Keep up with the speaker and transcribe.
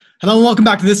Hello and welcome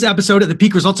back to this episode of the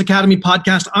Peak Results Academy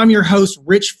podcast. I'm your host,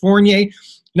 Rich Fournier.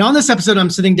 Now on this episode,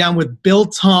 I'm sitting down with Bill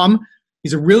Thom.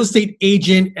 He's a real estate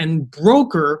agent and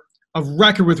broker of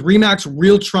record with RE/MAX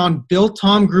Realtron Bill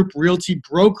Thom Group Realty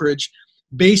Brokerage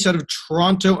based out of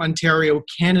Toronto, Ontario,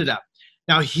 Canada.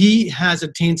 Now he has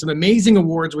obtained some amazing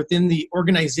awards within the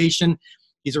organization.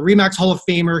 He's a RE/MAX Hall of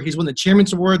Famer. He's won the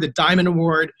Chairman's Award, the Diamond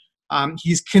Award.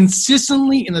 He's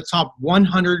consistently in the top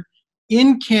 100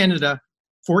 in Canada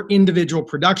for individual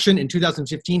production. In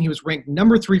 2015, he was ranked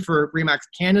number 3 for RE/MAX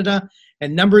Canada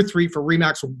and number 3 for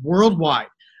RE/MAX Worldwide.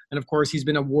 And of course, he's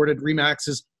been awarded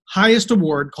RE/MAX's highest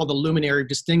award called the Luminary of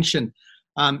Distinction.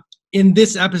 In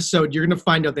this episode, you're going to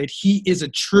find out that he is a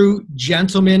true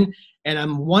gentleman, and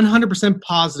I'm 100%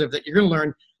 positive that you're going to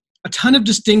learn a ton of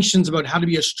distinctions about how to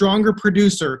be a stronger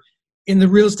producer in the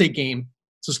real estate game.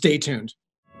 So stay tuned.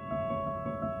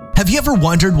 Have you ever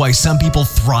wondered why some people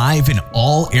thrive in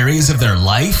all areas of their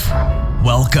life?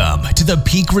 Welcome to the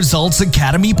Peak Results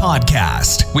Academy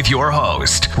podcast with your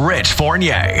host, Rich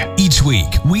Fournier. Each week,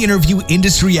 we interview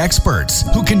industry experts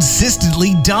who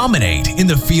consistently dominate in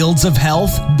the fields of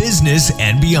health, business,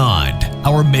 and beyond.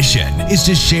 Our mission is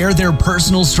to share their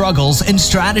personal struggles and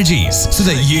strategies so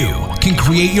that you can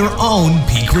create your own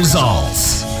peak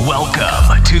results.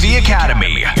 Welcome to the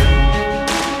Academy.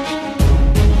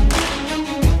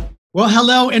 Well,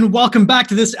 hello and welcome back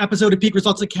to this episode of Peak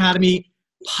Results Academy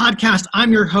podcast.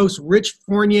 I'm your host, Rich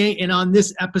Fournier, and on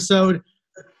this episode,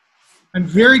 I'm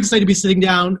very excited to be sitting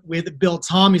down with Bill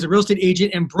Thom. He's a real estate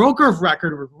agent and broker of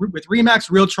record with RE/MAX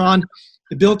Realtron,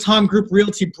 the Bill Thom Group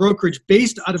Realty Brokerage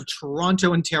based out of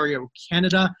Toronto, Ontario,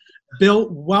 Canada. Bill,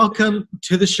 welcome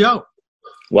to the show.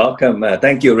 Welcome.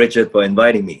 Thank you, Richard, for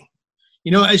inviting me.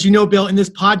 You know, as you know, Bill, in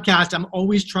this podcast, I'm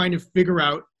always trying to figure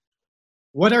out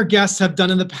what our guests have done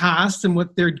in the past and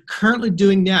what they're currently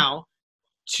doing now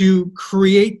to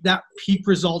create that peak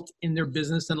result in their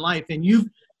business and life. And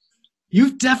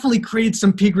you've definitely created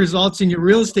some peak results in your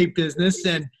real estate business.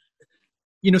 And,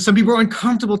 you know, some people are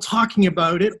uncomfortable talking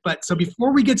about it. But so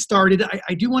before we get started,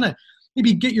 I do want to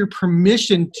maybe get your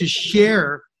permission to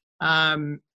share a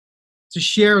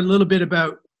little bit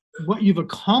about what you've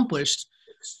accomplished,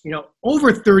 you know,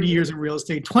 over 30 years in real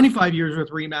estate, 25 years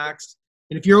with RE/MAX.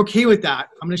 And if you're okay with that,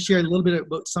 I'm going to share a little bit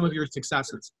about some of your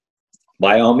successes.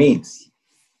 By all means.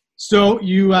 So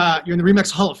you're in the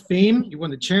RE/MAX Hall of Fame. You won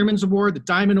the Chairman's Award, the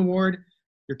Diamond Award.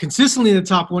 You're consistently in the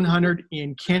top 100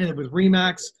 in Canada with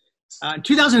RE/MAX. In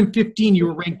 2015, you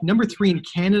were ranked number 3 in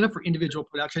Canada for individual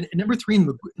production and number 3 in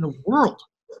the world.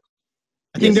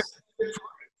 I think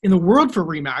in the world for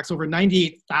RE/MAX, over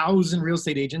 98,000 real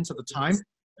estate agents at the time.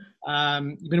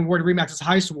 You've been awarded RE/MAX's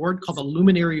highest award called the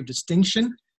Luminary of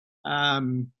Distinction.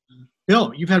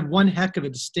 Bill, you've had one heck of a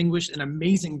distinguished and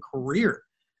amazing career.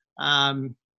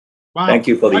 Wow. Thank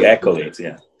you for the accolades.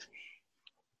 Yeah,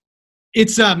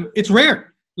 it's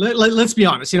rare. Let's be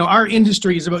honest. You know, our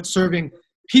industry is about serving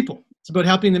people. It's about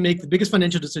helping them make the biggest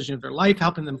financial decision of their life,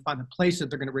 helping them find a place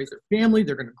that they're going to raise their family,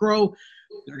 they're going to grow,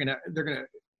 they're going to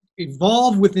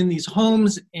evolve within these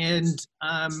homes. And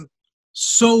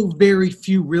so very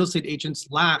few real estate agents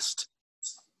last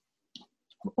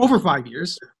over 5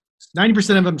 years.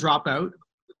 90% of them drop out.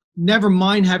 Never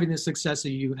mind having the success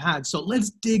that you've had. So let's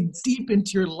dig deep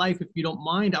into your life, if you don't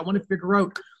mind. I want to figure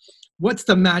out what's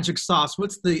the magic sauce,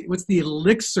 what's the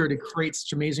elixir to create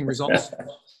such amazing results.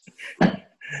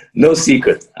 No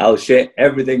secret. I'll share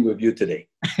everything with you today.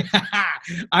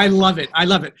 I love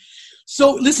it.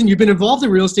 So listen, you've been involved in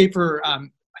real estate for I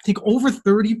think over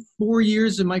 34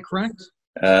 years. Am I correct?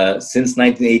 Since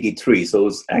 1983. So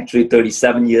it's actually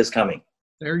 37 years coming.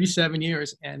 37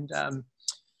 years. And,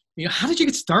 you know, how did you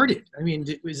get started? I mean,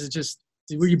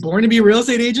 were you born to be a real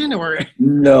estate agent or?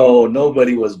 No,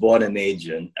 nobody was born an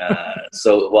agent.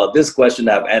 This question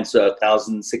I've answered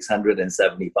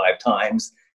 1,675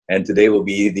 times, and today will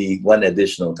be the one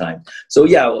additional time. So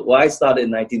yeah, I started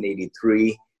in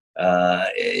 1983.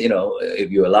 You know, if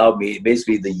you allow me,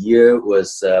 basically the year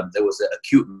was, there was an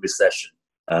acute recession.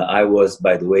 I was,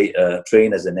 by the way,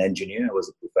 trained as an engineer. I was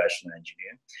a professional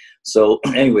engineer. So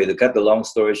anyway, to cut the long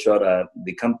story short,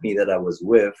 the company that I was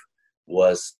with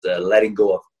was letting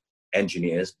go of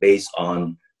engineers based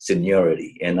on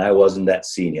seniority. And I wasn't that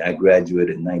senior. I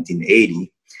graduated in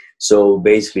 1980. So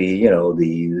basically, you know,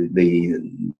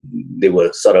 they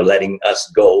were sort of letting us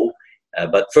go.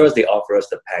 But first they offer us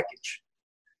the package.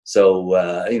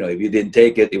 So, you know, if you didn't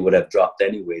take it, it would have dropped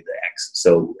anyway, the X.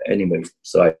 So anyway,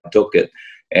 so I took it.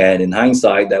 And in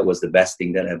hindsight, that was the best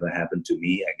thing that ever happened to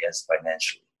me, I guess,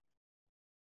 financially.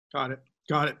 Got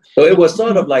it. So it was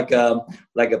sort of like a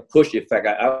push effect.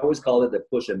 I always call it the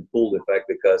push and pull effect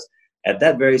because at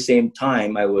that very same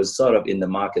time, I was sort of in the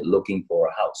market looking for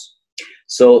a house.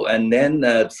 So, and then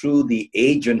through the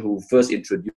agent who first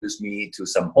introduced me to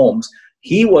some homes,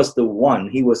 he was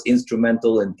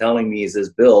instrumental in telling me, he says,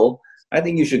 Bill, I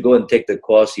think you should go and take the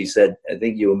course. He said, I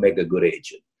think you'll make a good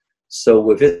agent. So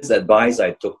with his advice,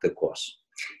 I took the course.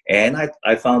 And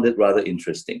I found it rather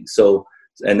interesting. So,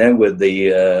 and then with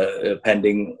the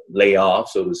pending layoff,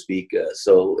 so to speak,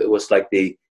 so it was like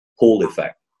the pull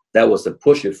effect. That was the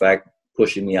push effect,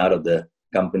 pushing me out of the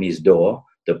company's door.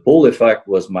 The pull effect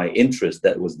was my interest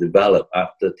that was developed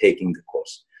after taking the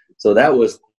course. So that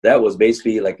was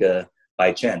basically like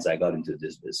by chance I got into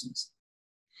this business.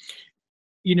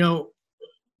 You know,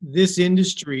 this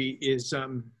industry is,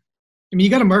 you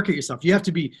got to market yourself. You have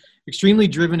to be extremely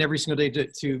driven every single day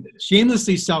to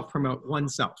shamelessly self-promote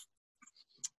oneself.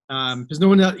 Because no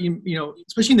one else,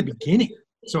 especially in the beginning.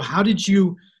 So how did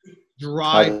you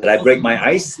drive? How did I break my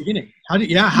ice? Beginning. How did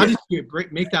you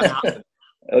make that happen?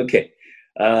 Okay.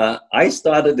 I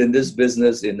started in this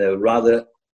business in a rather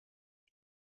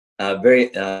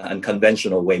very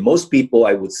unconventional way. Most people,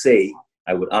 I would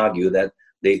argue that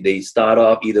they start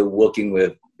off either working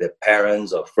with their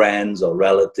parents or friends or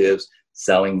relatives,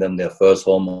 selling them their first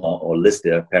home or list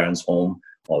their parents' home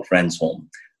or friend's home.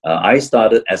 I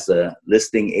started as a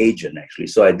listing agent, actually.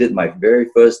 So I did my very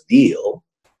first deal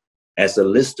as a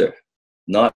lister,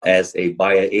 not as a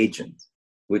buyer agent,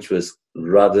 which was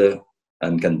rather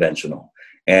unconventional.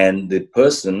 And the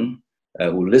person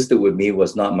who listed with me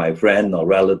was not my friend or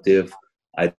relative.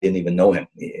 I didn't even know him.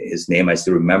 His name I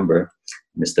still remember,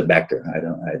 Mr. Becker.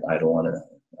 I don't want to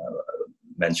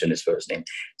mention his first name.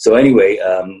 So anyway,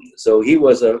 so he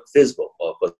was a FSBO,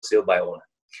 or for sale by owner.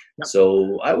 Yep.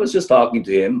 So I was just talking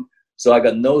to him. So I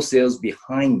got no sales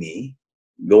behind me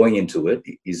going into it.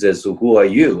 He says, so who are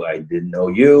you? I didn't know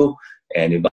you.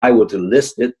 And if I were to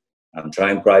list it, I'm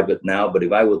trying private now, but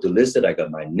if I were to list it, I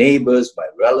got my neighbors, my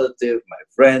relative, my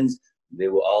friends, they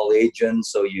were all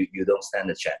agents, so you don't stand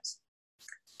a chance.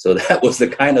 So that was the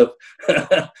kind of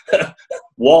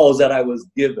walls that I was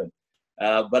given.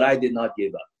 But I did not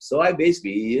give up. So I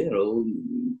basically,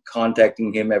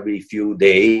 contacting him every few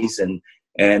days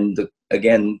and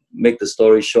again, make the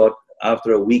story short,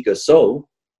 after a week or so,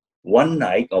 one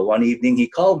night or one evening, he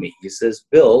called me. He says,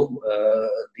 Bill,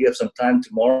 do you have some time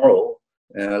tomorrow?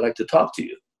 I'd like to talk to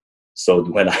you. So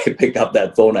when I pick up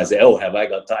that phone, I say, oh, have I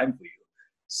got time for you?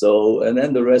 So, and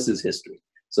then the rest is history.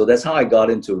 So that's how I got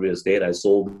into real estate. I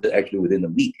sold it actually within a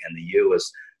week, and the year was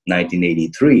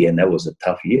 1983, and that was a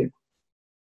tough year.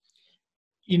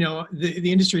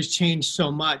 The industry's changed so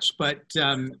much, but,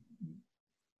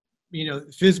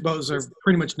 FSBOs are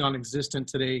pretty much non-existent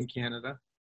today in Canada.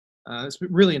 It's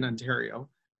really in Ontario.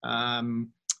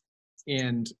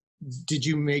 And did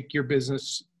you make your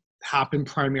business happen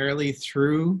primarily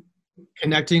through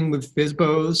connecting with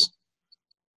FSBOs,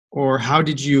 or how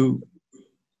did you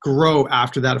grow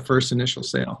after that first initial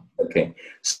sale? Okay,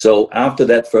 so after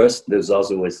that first, there's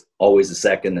also always a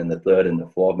second and the third and the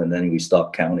fourth, and then we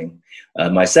stopped counting.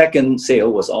 My second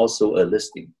sale was also a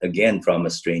listing, again from a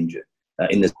stranger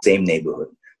in the same neighborhood.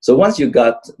 So once you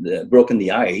got broken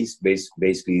the ice,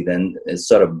 basically then it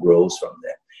sort of grows from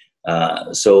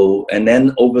there. So, and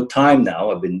then over time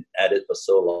now, I've been at it for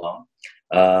so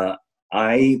long,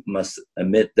 I must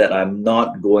admit that I'm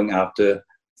not going after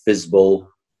FSBO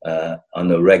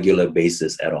on a regular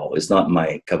basis at all. It's not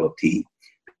my cup of tea.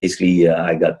 Basically,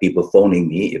 I got people phoning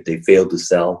me if they fail to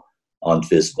sell on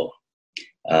FSBO.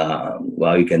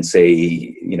 Well, you can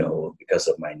say, because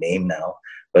of my name now,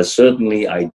 but certainly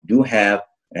I do have,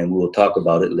 and we'll talk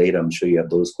about it later. I'm sure you have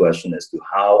those questions as to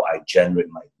how I generate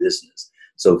my business.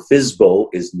 So FSBO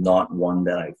is not one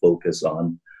that I focus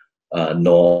on,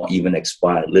 nor even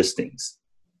expired listings.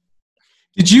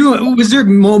 Was there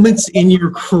moments in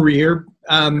your career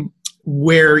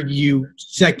where you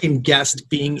second guessed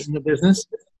being in the business?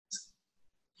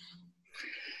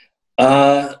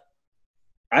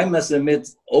 I must admit,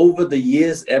 over the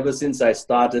years, ever since I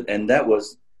started, and that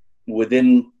was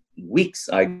within weeks,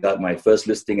 I got my first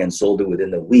listing and sold it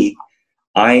within a week.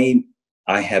 I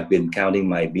have been counting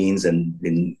my beans and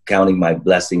been counting my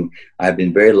blessing. I've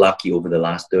been very lucky over the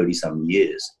last 30-some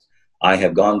years. I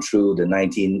have gone through the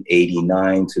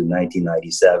 1989 to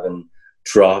 1997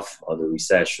 trough or the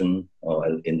recession,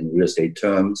 or in real estate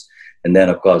terms. And then,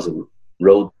 of course,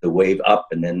 rode the wave up,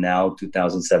 and then now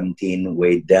 2017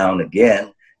 wave down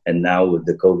again. And now with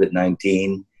the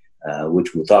COVID-19,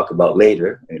 which we'll talk about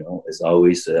later, there's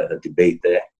always a debate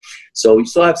there. So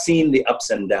I've seen the ups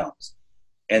and downs.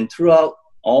 And throughout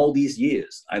all these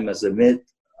years, I must admit,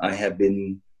 I have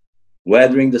been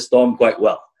weathering the storm quite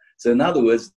well. So in other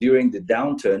words, during the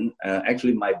downturn,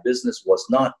 actually my business was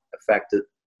not affected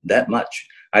that much.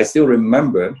 I still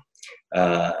remember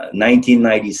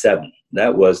 1997.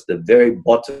 That was the very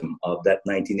bottom of that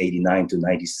 1989 to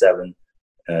 97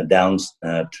 down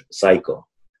cycle.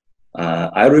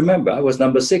 I remember I was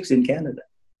number 6 in Canada.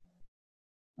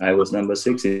 I was number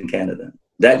 6 in Canada.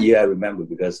 That year I remember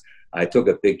because I took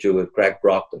a picture with Craig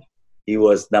Proctor. He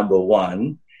was number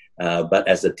 1, but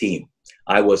as a team.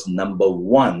 I was number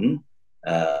 1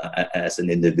 as an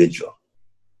individual.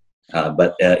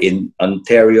 But in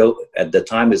Ontario at the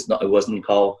time, it wasn't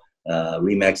called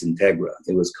Remax Integra.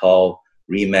 It was called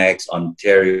Remax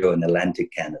Ontario and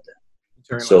Atlantic Canada.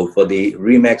 So for the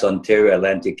Remax Ontario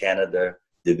Atlantic Canada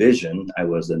division, I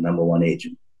was the number 1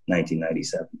 agent,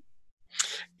 1997.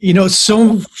 You know,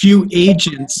 so few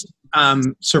agents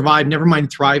survive, never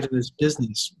mind thrive in this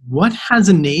business. What has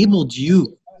enabled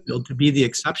you, Bill, to be the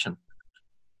exception?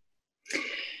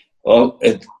 Well,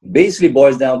 it basically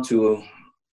boils down to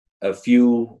a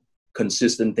few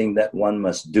consistent things that one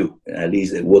must do. At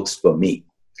least it works for me.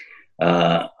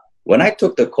 When I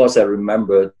took the course, I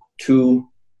remember 2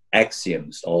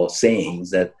 axioms or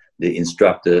sayings that the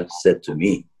instructor said to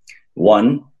me.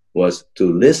 One was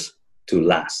to list to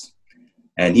last.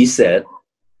 And he said,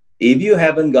 if you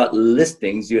haven't got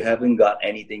listings, you haven't got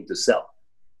anything to sell.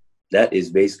 That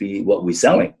is basically what we're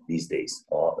selling these days,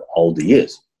 or all the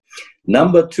years.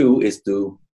 Number 2 is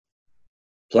to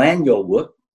plan your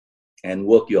work and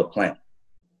work your plan.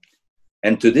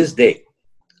 And to this day,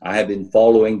 I have been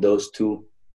following those 2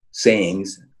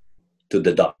 sayings to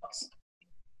the dots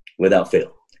without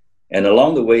fail. And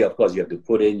along the way, of course, you have to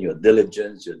put in your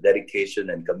diligence, your dedication,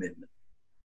 and commitment.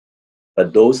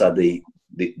 But those are the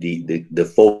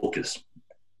focus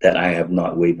that I have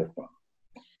not wavered from.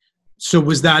 So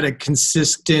was that a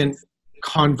consistent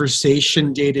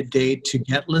conversation day to day to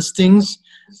get listings?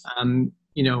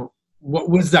 You know, what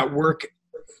was that work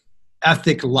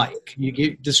ethic like?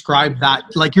 You describe that,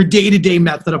 like your day to day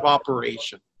method of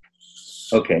operation.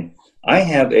 Okay. I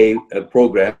have a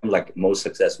program like most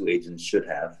successful agents should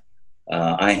have.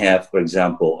 I have, for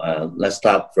example, let's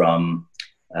start from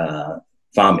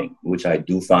farming, which I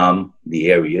do farm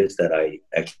the areas that I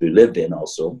actually lived in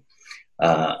also.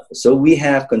 So we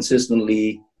have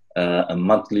consistently a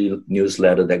monthly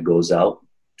newsletter that goes out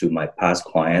to my past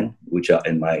client, which are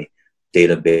in my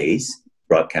database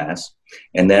broadcast.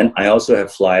 And then I also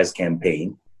have flyers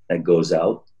campaign that goes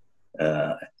out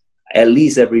at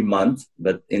least every month,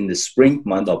 but in the spring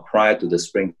month or prior to the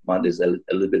spring month is a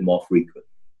little bit more frequent,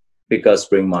 because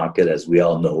spring market, as we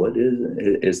all know it,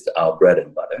 is our bread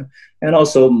and butter. And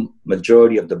also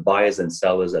majority of the buyers and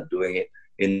sellers are doing it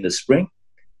in the spring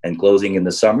and closing in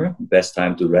the summer. Best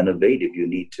time to renovate if you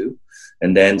need to,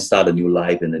 and then start a new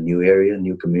life in a new area,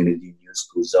 new community, new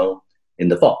school zone in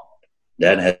the fall.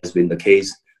 That has been the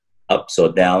case, ups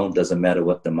or down, doesn't matter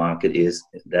what the market is,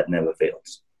 that never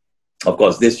fails. Of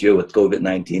course, this year with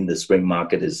COVID-19, the spring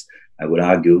market is, I would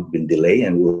argue, been delayed,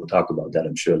 and we'll talk about that,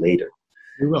 I'm sure, later.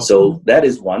 So that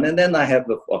is one. And then I have,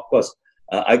 of course,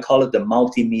 I call it the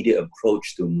multimedia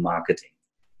approach to marketing.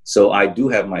 So I do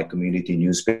have my community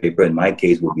newspaper, in my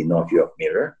case will be North York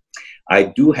Mirror. I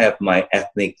do have my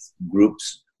ethnic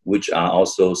groups, which are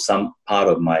also some part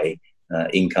of my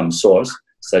income source,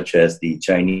 such as the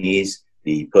Chinese,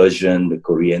 the Persian, the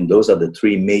Korean. Those are the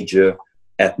 3 major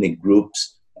ethnic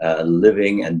groups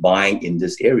living and buying in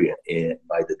this area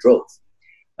by the drove.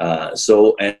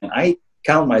 And I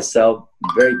count myself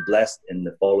very blessed in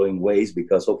the following ways,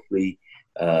 because hopefully,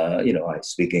 I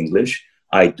speak English.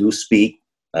 I do speak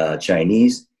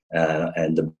Chinese,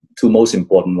 and the 2 most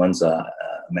important ones are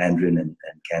Mandarin and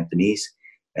Cantonese.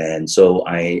 And so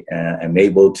I am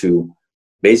able to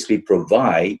basically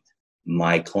provide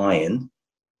my client,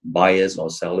 buyers or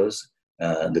sellers,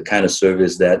 the kind of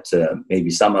service that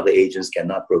maybe some other agents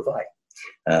cannot provide,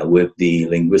 with the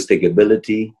linguistic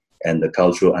ability and the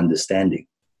cultural understanding.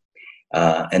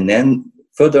 And then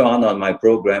further on my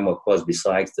program, of course,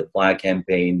 besides the flyer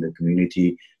campaign, the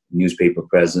community newspaper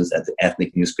presence, and the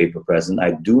ethnic newspaper presence,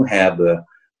 I do have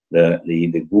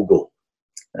the Google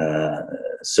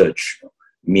search,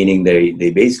 meaning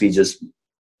they basically just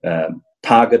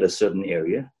target a certain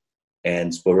area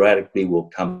and sporadically will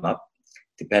come up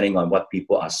depending on what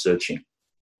people are searching.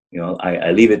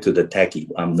 I leave it to the techie.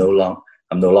 I'm no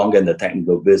longer in the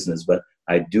technical business, but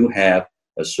I do have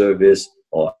a service,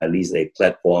 or at least a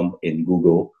platform in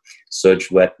Google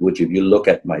search web, which if you look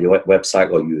at my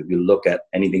website, or if you look at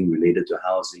anything related to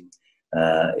housing,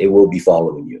 it will be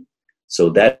following you. So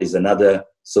that is another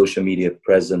social media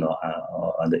presence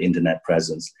or on the internet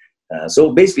presence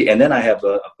So basically, and then I have,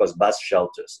 of course, bus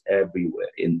shelters everywhere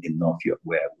in North York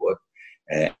where I work,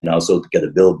 and also to get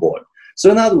a billboard. So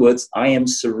in other words, I am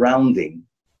surrounding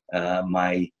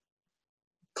my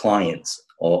clients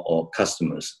or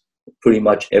customers pretty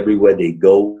much everywhere they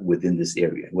go within this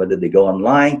area, whether they go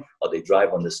online or they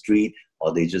drive on the street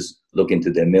or they just look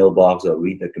into their mailbox or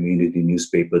read the community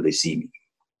newspaper, they see me.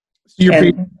 So you're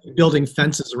basically building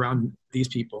fences around these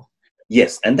people.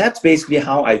 Yes, and that's basically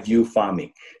how I view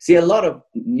farming. See, a lot of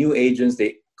new agents,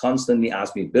 they constantly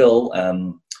ask me, Bill,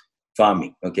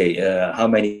 farming, okay, how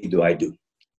many do I do?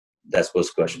 That's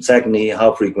first question. Secondly,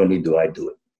 how frequently do I do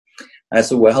it? I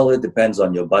said, well, it depends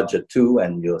on your budget too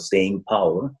and your staying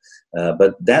power.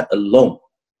 But that alone,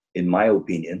 in my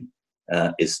opinion,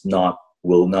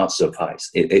 will not suffice.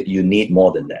 You need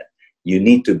more than that. You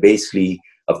need to basically,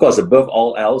 of course, above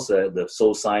all else, the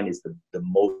soul sign is the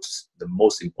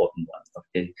most important one.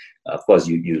 Okay, of course,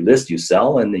 you list, you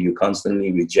sell, and you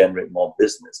constantly regenerate more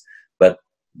business. But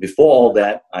before all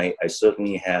that, I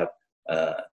certainly have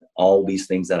all these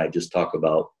things that I just talked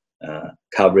about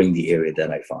covering the area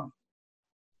that I farm.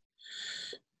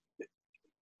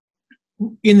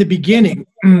 In the beginning,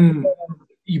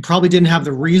 you probably didn't have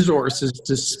the resources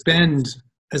to spend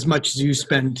as much as you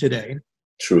spend today.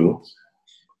 True.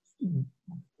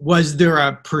 Was there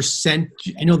a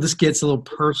percentage? I know this gets a little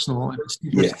personal.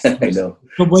 Yeah, I know.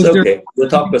 But was it's there? Okay. We'll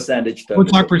talk percentage. We'll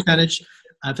talk percentage.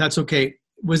 If that's okay.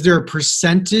 Was there a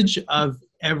percentage of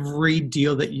every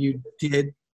deal that you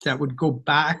did that would go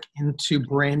back into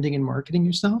branding and marketing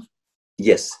yourself?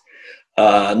 Yes.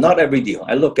 Not every deal.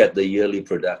 I look at the yearly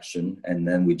production, and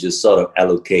then we just sort of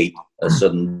allocate a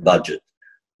certain budget.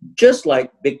 Just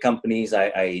like big companies,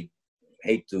 I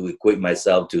hate to equate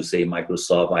myself to, say,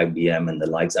 Microsoft, IBM, and the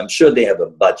likes. I'm sure they have a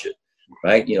budget,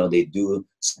 right? You know, they do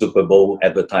Super Bowl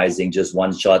advertising, just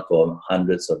one shot for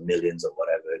hundreds of millions or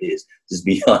whatever it is. Just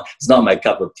beyond, it's not my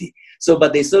cup of tea. So,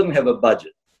 but they certainly have a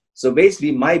budget. So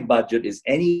basically, my budget is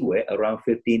anywhere around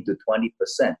 15 to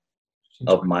 20%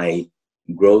 of my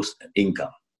gross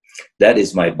income. That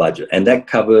is my budget, and that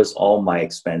covers all my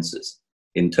expenses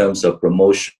in terms of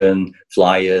promotion,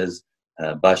 flyers,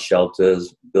 bus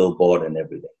shelters, billboard, and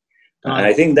everything. And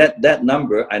I think that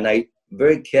number, and I'm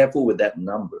very careful with that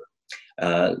number.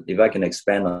 If I can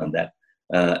expand on that,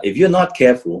 if you're not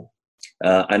careful,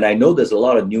 and I know there's a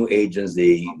lot of new agents,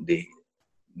 they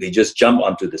just jump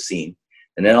onto the scene,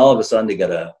 and then all of a sudden they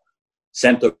got a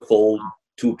centerfold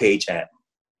 2-page ad,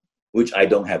 which I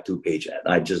don't have 2-page ad.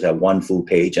 I just have one full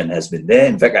page and has been there.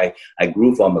 In fact, I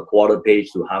grew from a quarter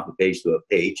page to half a page to a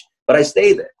page, but I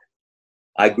stay there.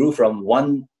 I grew from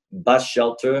one bus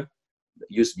shelter,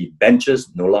 used to be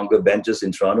benches, no longer benches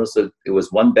in Toronto. So it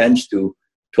was one bench to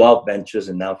 12 benches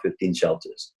and now 15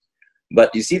 shelters.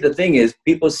 But you see, the thing is,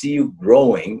 people see you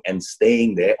growing and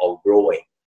staying there or growing.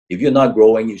 If you're not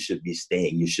growing, you should be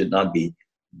staying. You should not be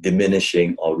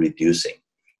diminishing or reducing.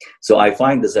 So I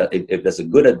find that if there's a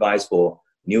good advice for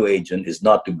new agent is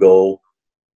not to go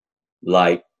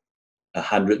like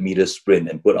 100-meter sprint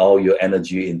and put all your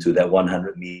energy into that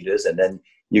 100 meters, and then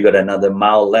you got another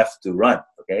mile left to run.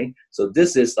 Okay, so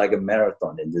this is like a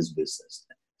marathon in this business,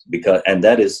 and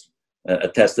that is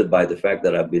attested by the fact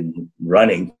that I've been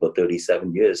running for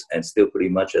 37 years and still pretty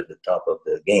much at the top of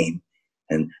the game.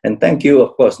 And thank you,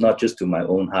 of course, not just to my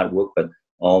own hard work, but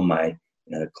all my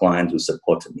clients who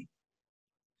supported me.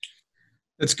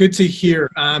 That's good to hear.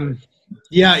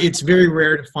 Yeah, it's very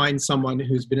rare to find someone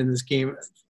who's been in this game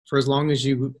for as long as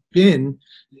you've been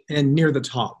and near the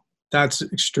top. That's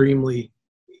extremely,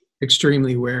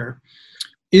 extremely rare.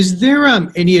 Is there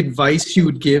any advice you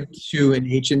would give to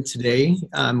an agent today?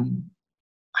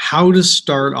 How to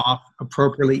start off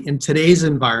appropriately in today's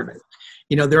environment?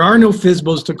 You know, there are no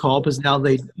FSBOs to call because now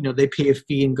they pay a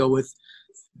fee and go with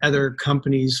other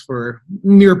companies for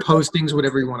mere postings,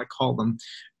 whatever you want to call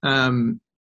them.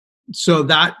 So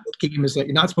that game is that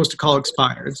you're not supposed to call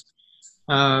expireds.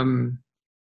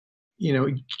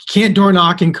 You can't door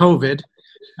knock in COVID.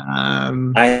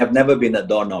 I have never been a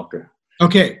door knocker.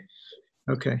 Okay.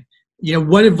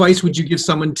 What advice would you give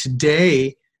someone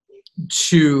today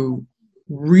to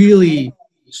really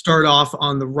start off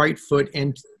on the right foot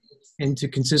and to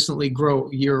consistently grow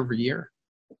year over year?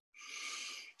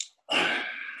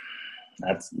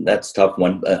 That's a tough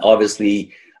one.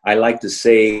 Obviously, I like to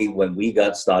say when we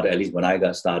got started, at least when I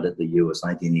got started, the year was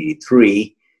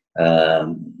 1983.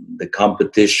 The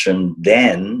competition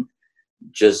then,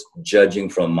 just judging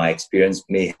from my experience,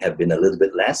 may have been a little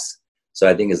bit less. So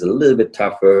I think it's a little bit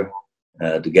tougher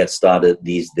to get started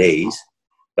these days.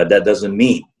 But that doesn't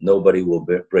mean nobody will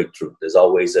break through. There's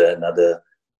always another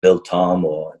Bill, Thom,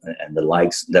 and the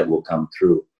likes that will come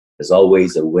through. There's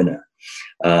always a winner.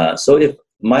 So if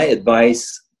my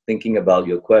advice, thinking about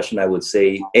your question, I would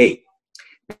say,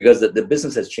 because the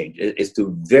business has changed, is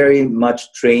to very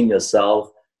much train yourself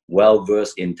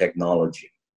well-versed in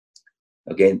technology.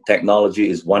 Again, technology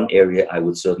is one area I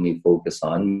would certainly focus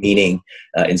on, meaning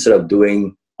instead of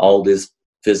doing all this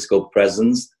physical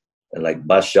presence, like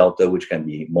bus shelter, which can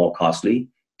be more costly,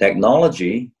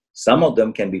 technology, some of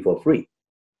them can be for free.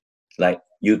 Like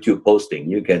YouTube posting,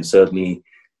 you can certainly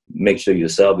make sure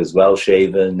yourself is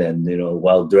well-shaven and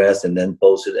well-dressed, and then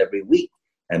post it every week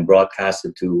and broadcast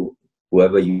it to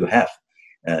whoever you have.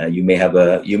 You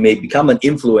may become an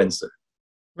influencer.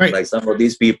 Right. Like some of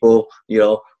these people,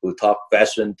 who talk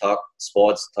fashion, talk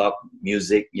sports, talk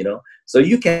music, So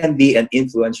you can be an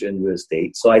influencer in real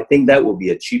estate. So I think that will be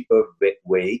a cheaper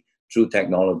way through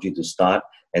technology to start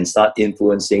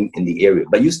influencing in the area.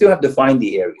 But you still have to find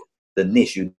the area, the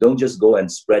niche. You don't just go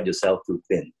and spread yourself too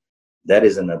thin. That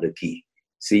is another key.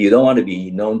 See, you don't want to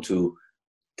be known to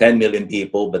 10 million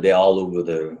people, but they're all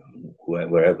over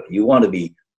wherever. You want to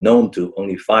be known to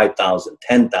only 5,000,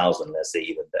 10,000, let's say,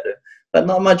 even better, but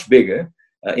not much bigger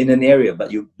in an area,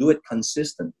 but you do it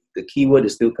consistently. The key word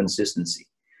is still consistency.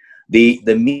 The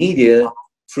media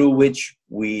through which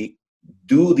we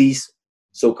do these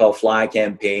so-called fly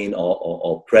campaign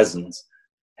or presence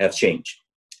have changed.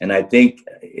 And I think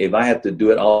if I have to do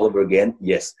it all over again,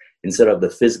 yes, instead of the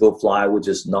physical fly, which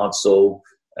is not so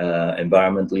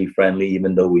environmentally friendly,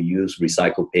 even though we use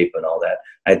recycled paper and all that,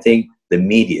 I think the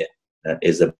media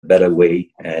is a better way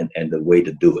and the way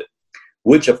to do it,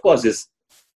 which of course is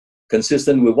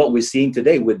consistent with what we're seeing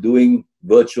today. We're doing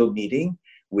virtual meeting,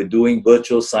 we're doing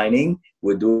virtual signing,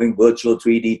 we're doing virtual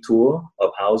 3D tour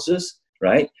of houses,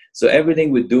 right? So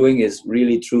everything we're doing is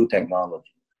really through technology.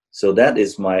 So that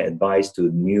is my advice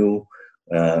to new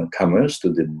comers to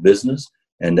the business,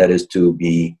 and that is to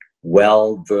be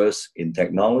well versed in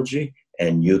technology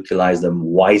and utilize them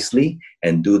wisely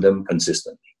and do them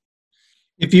consistently.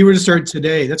 If you were to start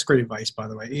today, that's great advice, by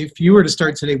the way. If you were to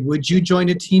start today, would you join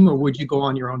a team or would you go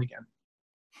on your own again?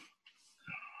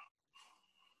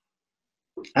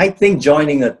 I think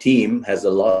joining a team has a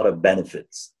lot of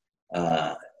benefits.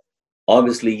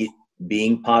 Obviously,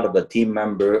 being part of a team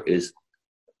member is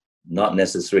not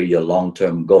necessarily your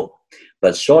long-term goal.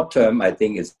 But short-term, I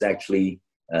think it's actually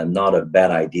not a bad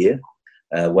idea.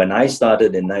 When I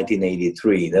started in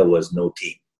 1983, there was no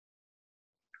team.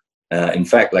 In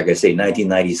fact, like I say,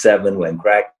 1997, when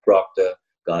Craig Proctor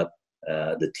got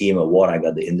the team award, I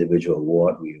got the individual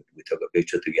award. We took a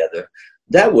picture together.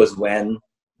 That was when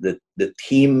the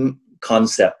team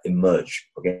concept emerged,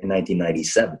 okay, in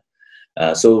 1997.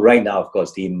 So right now, of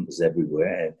course, team is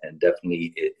everywhere, and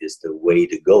definitely it is the way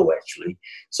to go, actually.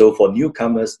 So for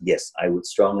newcomers, yes, I would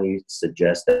strongly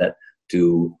suggest that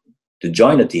to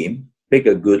join a team, pick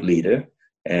a good leader,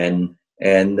 and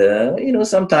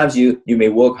sometimes you may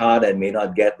work hard and may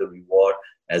not get the reward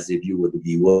as if you would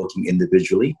be working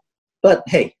individually. But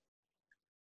hey,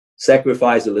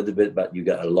 sacrifice a little bit, but you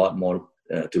got a lot more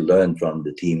to learn from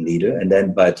the team leader. And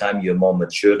then by the time you're more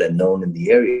matured and known in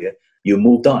the area, you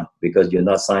moved on because you're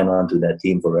not signed on to that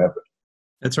team forever.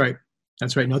 That's right.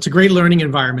 That's right. No, it's a great learning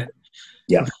environment.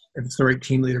 Yeah. If it's the right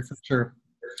team leader, for sure.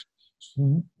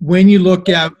 When you look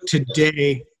at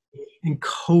today in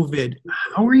COVID,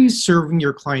 how are you serving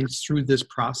your clients through this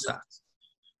process?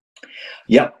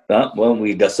 Yeah. Well,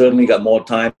 we certainly got more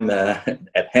time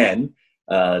at hand.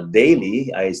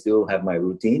 Daily, I still have my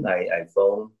routine. I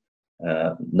phone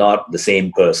not the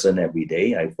same person every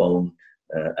day. I phone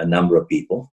a number of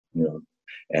people.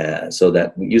 So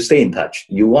that you stay in touch.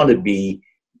 You want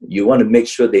to make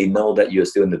sure they know that you're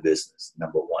still in the business,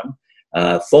 number one.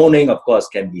 Phoning, of course,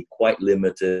 can be quite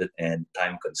limited and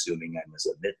time consuming, I must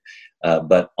admit.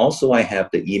 But also I have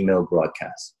the email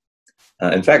broadcast.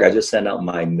 In fact, I just sent out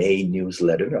my May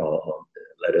newsletter or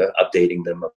letter updating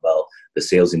them about the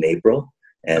sales in April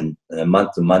and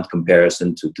month-to-month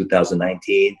comparison to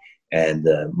 2019 and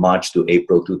March to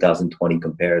April 2020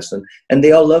 comparison. And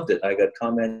they all loved it. I got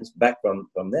comments back from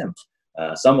them.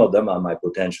 Some of them are my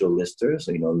potential listers,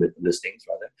 listings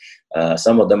rather.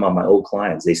 Some of them are my old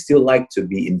clients. They still like to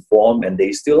be informed and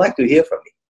they still like to hear from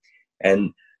me.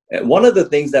 And one of the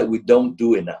things that we don't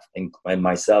do enough, and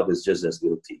myself is just as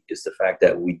guilty, is the fact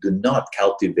that we do not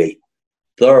cultivate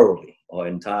thoroughly or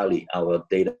entirely our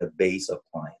database of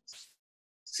clients.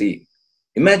 See,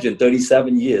 imagine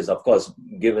 37 years, of course,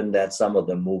 given that some of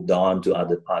them moved on to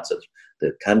other parts of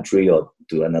the country or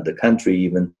to another country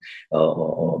even,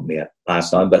 or may have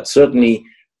passed on. But certainly,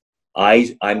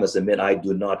 I must admit, I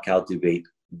do not cultivate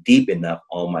deep enough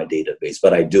on my database,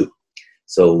 but I do.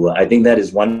 So I think that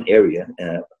is one area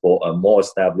for a more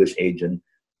established agent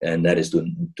and that is to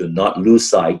not lose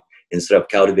sight. Instead of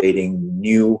cultivating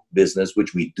new business,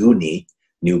 which we do need,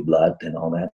 new blood and all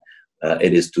that,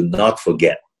 it is to not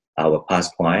forget our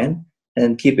past client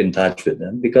and keep in touch with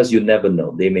them, because you never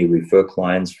know. They may refer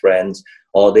clients, friends,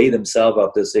 or they themselves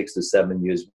after 6 to 7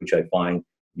 years, which I find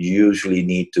usually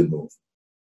need to move.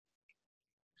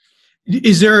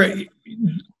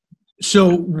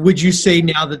 So would you say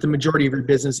now that the majority of your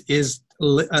business is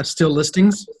still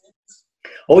listings?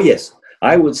 Oh, yes.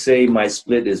 I would say my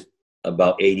split is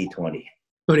about 80-20.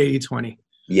 About 80-20.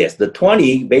 Yes. The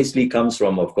 20 basically comes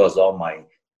from, of course, all my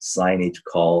signage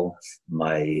call,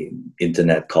 my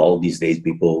internet call. These days,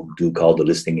 people do call the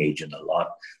listing agent a lot,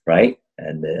 right?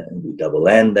 And we double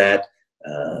end that,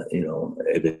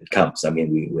 if it comes. I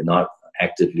mean, we're not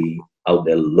actively out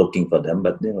there looking for them,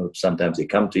 but, sometimes they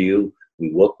come to you. We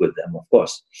work with them, of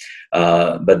course.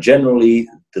 But generally,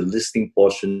 the listing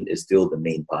portion is still the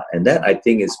main part. And that, I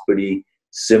think, is pretty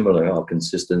similar or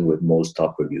consistent with most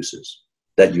top producers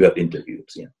that you have interviewed.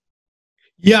 Yeah.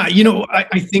 Yeah,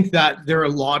 I think that there are a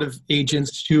lot of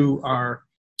agents who are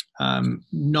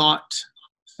not.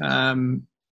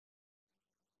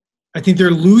 I think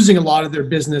they're losing a lot of their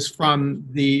business from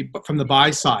the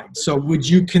buy side. So, would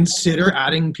you consider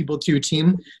adding people to your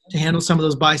team to handle some of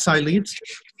those buy side leads?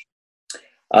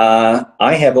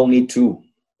 I have only 2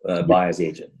 buyers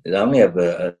agents. I only have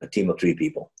a team of 3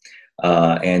 people,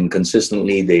 and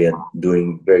consistently they are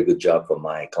doing a very good job for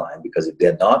my client. Because if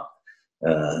they're not,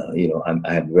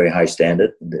 I have a very high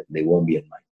standard. They won't be in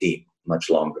my team much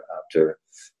longer after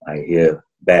I hear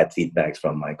bad feedbacks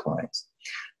from my clients.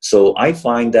 So I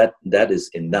find that is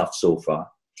enough so far.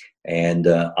 And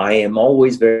I am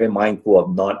always very mindful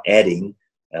of not adding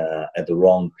at the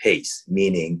wrong pace,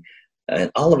 meaning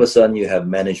all of a sudden you have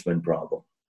management problem,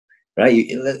 right?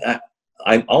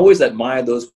 I always admire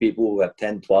those people who have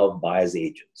 10, 12 buyers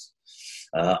agents.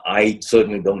 I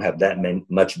certainly don't have that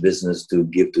much business to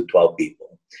give to 12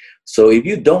 people. So if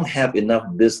you don't have enough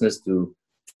business to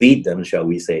feed them, shall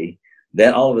we say,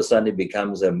 then all of a sudden it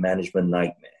becomes a management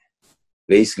nightmare.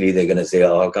 Basically, they're going to say,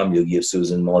 how come you give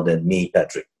Susan more than me,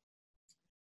 Patrick?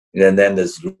 And then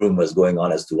there's rumors going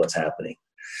on as to what's happening.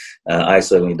 I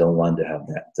certainly don't want to have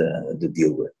that to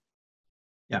deal with.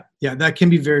 Yeah, that can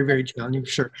be very, very challenging, for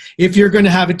sure. If you're going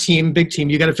to have a big team,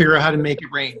 you got to figure out how to make it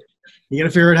rain. You got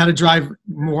to figure out how to drive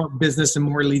more business and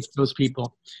more leads to those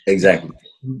people. Exactly.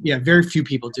 Yeah, very few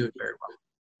people do it very well.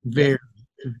 Very,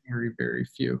 very, very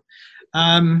few.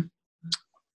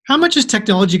 How much is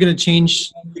technology going to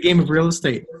change the game of real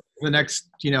estate in the next,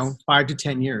 5 to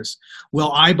 10 years?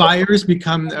 Will iBuyers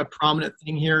become a prominent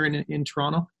thing here in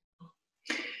Toronto?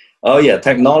 Oh, yeah.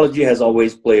 Technology has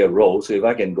always played a role. So if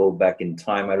I can go back in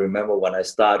time, I remember when I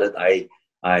started,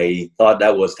 I thought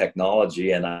that was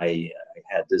technology, and I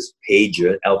had this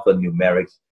pager, alphanumeric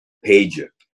pager.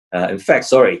 In fact,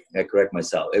 sorry, I correct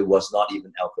myself. It was not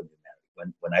even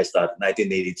alphanumeric. When I started in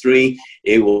 1983,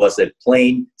 it was a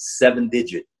plain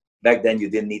 7-digit. Back then, you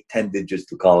didn't need 10 digits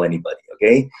to call anybody,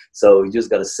 okay? So you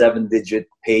just got a 7-digit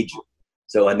pager.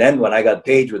 So, and then when I got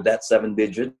paged with that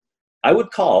 7-digit, I would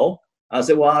call. I'll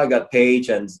say, well, I got paged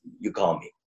and you call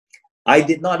me. I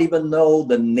did not even know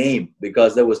the name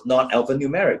because there was not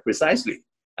alphanumeric, precisely.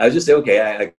 I would just say, okay,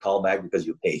 I call back because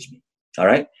you paged me, all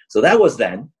right? So that was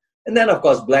then. And then, of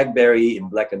course, BlackBerry in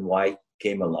black and white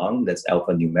came along. That's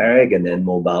alphanumeric, and then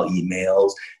mobile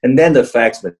emails. And then the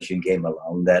fax machine came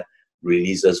along that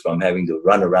released us from having to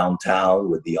run around town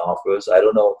with the offers. I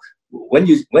don't know. When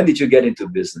did you get into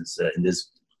business in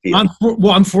this field?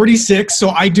 I'm 46, so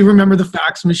I do remember the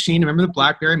fax machine, remember the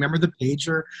BlackBerry, remember the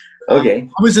pager. Okay.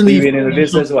 I was in You've been in the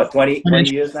business, what, 20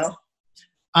 years now?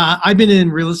 I've been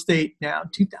in real estate now,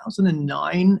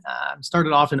 2009.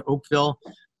 Started off in Oakville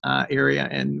area,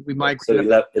 and we migrated.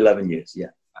 So 11 years,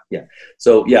 yeah.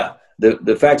 So, yeah,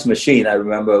 the fax machine, I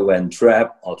remember when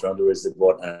TREP, or Toronto Registered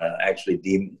Board, actually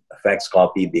deemed a fax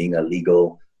copy being a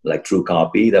legal, like, true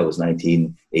copy. That was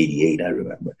 1988, I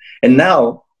remember. And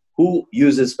now, who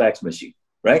uses fax machine,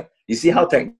 right? You see how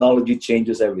technology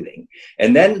changes everything.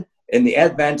 And then in the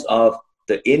advent of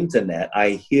the internet,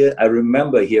 I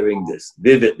remember hearing this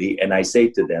vividly, and I say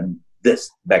to them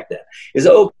this back then. Is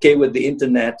it okay with the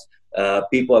internet?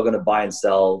 People are going to buy and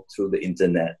sell through the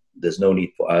internet. There's no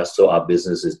need for us. So our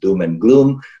business is doom and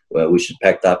gloom. Well, we should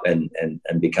pack up and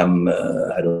become,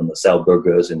 sell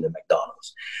burgers in the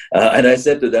McDonald's. And I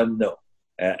said to them, no.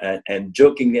 And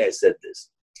jokingly, I said this.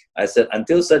 I said,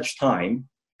 until such time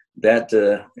that,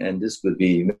 and this could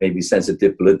be maybe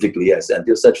sensitive politically, I said,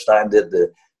 until such time that the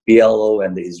PLO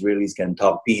and the Israelis can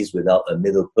talk peace without a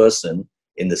middle person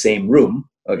in the same room,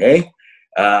 okay?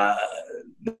 The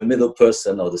middle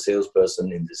person, or the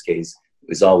salesperson in this case,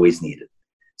 is always needed.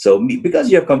 So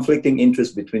because you have conflicting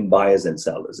interests between buyers and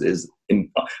sellers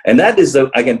and that is,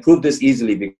 I can prove this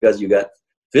easily because you got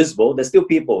visible. There's still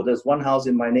people. There's one house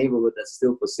in my neighborhood that's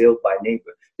still for sale by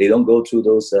neighbor. They don't go through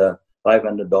those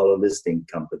 $500 listing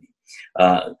company.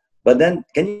 But then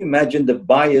can you imagine the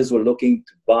buyers were looking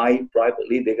to buy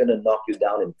privately? They're going to knock you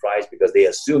down in price because they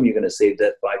assume you're going to save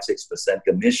that 5-6%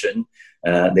 commission.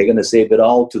 They're going to save it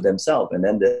all to themselves. And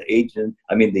then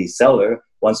the seller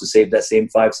wants to save that same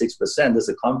 5-6%. There's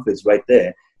a conflict right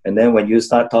there. And then when you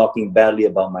start talking badly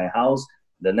about my house,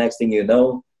 the next thing you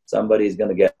know, somebody is going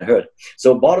to get hurt.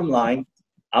 So bottom line,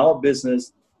 our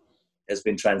business has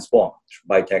been transformed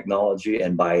by technology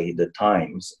and by the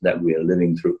times that we are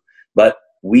living through. But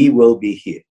we will be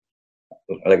here.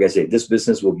 Like I say, this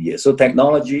business will be here. So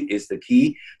technology is the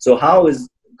key. So how is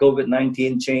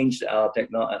COVID-19 changed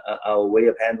our way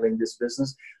of handling this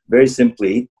business? Very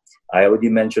simply, I already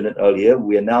mentioned it earlier,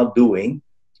 we are now doing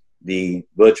the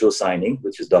virtual signing,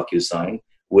 which is DocuSign.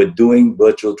 We're doing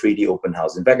virtual 3D open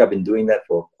house. In fact, I've been doing that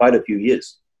for quite a few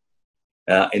years.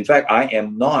 In fact, I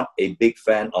am not a big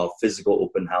fan of physical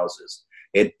open houses.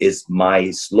 It is my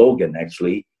slogan,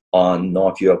 actually, on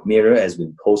North York Mirror, has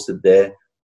been posted there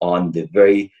on the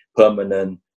very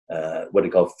permanent,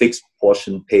 fixed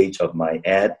portion page of my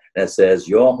ad that says,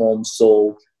 your home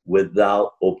sold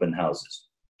without open houses.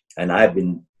 And I've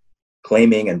been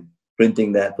claiming and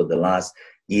printing that for the last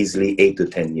easily 8 to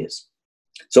 10 years.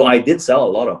 So I did sell a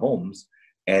lot of homes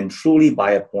and truly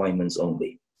by appointments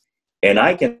only. And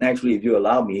I can actually, if you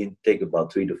allow me, take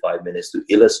about 3 to 5 minutes to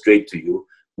illustrate to you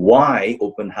why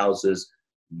open houses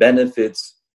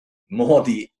benefits more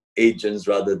the agents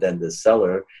rather than the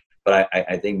seller. But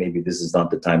I think maybe this is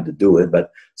not the time to do it.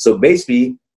 But so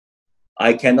basically,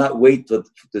 I cannot wait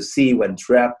to see when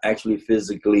TRAP actually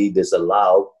physically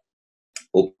disallow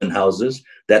open houses,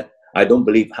 that I don't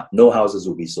believe no houses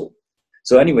will be sold.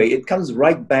 So anyway, it comes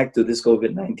right back to this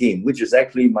COVID-19, which is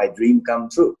actually my dream come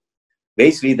true.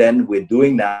 Basically, then we're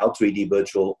doing now 3D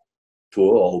virtual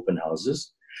tour or open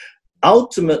houses.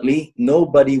 Ultimately,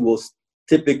 nobody will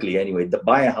typically, anyway,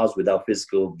 buy a house without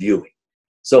physical viewing.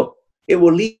 So it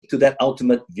will lead to that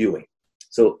ultimate viewing.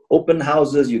 So open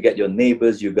houses, you get your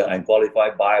neighbors, you got a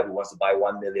qualified buyer who wants to buy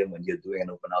 1 million when you're doing an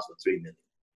open house for 3 million.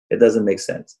 It doesn't make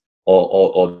sense.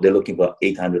 Or they're looking for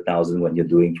 800,000 when you're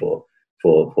doing for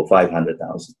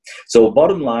 500,000. So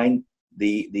bottom line,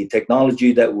 the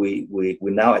technology that we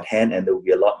now at hand, and there will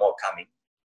be a lot more coming,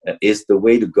 is the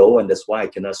way to go. And that's why I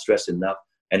cannot stress enough.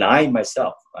 And I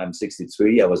myself, I'm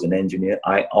 63, I was an engineer.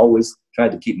 I always try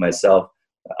to keep myself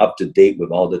up to date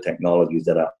with all the technologies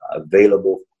that are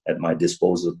available at my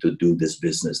disposal to do this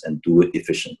business and do it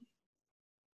efficiently.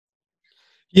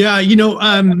 Yeah,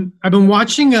 I've been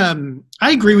watching.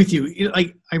 I agree with you.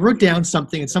 Like, I wrote down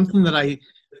something. It's something that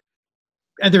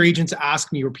other agents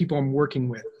ask me, or people I'm working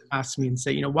with ask me and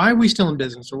say, why are we still in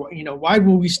business? Or, why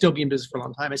will we still be in business for a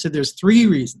long time? I said, there's 3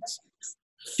 reasons: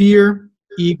 fear,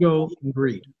 ego, and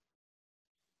greed.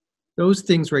 Those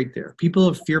things right there. People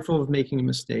are fearful of making a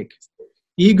mistake.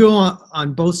 Ego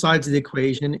on both sides of the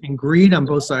equation and greed on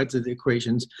both sides of the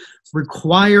equations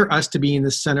require us to be in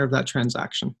the center of that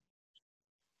transaction.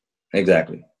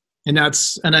 Exactly. And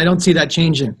I don't see that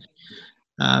changing.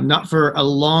 Not for a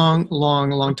long,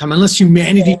 long, long time, unless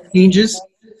humanity changes.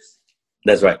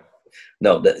 That's right.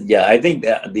 No, I think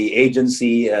that the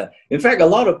agency, in fact, a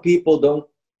lot of people don't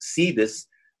see this.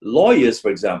 Lawyers,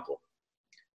 for example,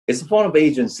 it's a form of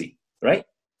agency, right?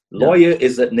 Yeah. Lawyer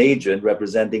is an agent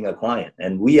representing a client,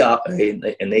 and we are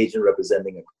an agent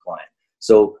representing a client.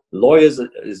 So lawyers'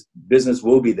 business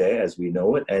will be there as we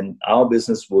know it, and our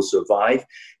business will survive.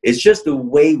 It's just the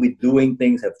way we're doing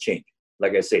things have changed.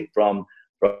 Like I say, from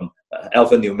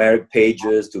alphanumeric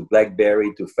pages to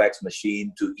BlackBerry to fax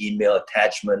machine to email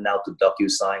attachment, now to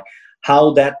DocuSign.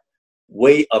 How that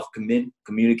way of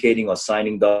communicating or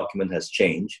signing document has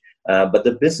changed, but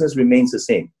the business remains the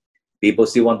same. People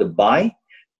still want to buy.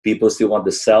 People still want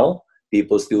to sell.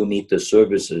 People still need the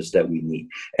services that we need.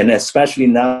 And especially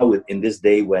now in this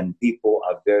day when people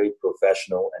are very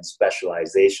professional and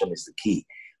specialization is the key.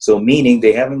 So meaning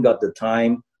they haven't got the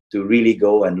time to really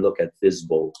go and look at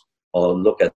FISBO or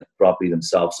look at the property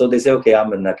themselves. So they say, okay,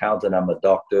 I'm an accountant, I'm a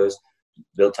doctor.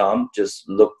 Bill Thom, just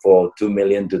look for 2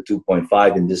 million to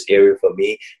 2.5 in this area for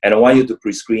me. And I want you to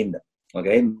pre-screen them,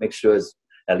 okay? Make sure it's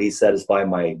at least satisfy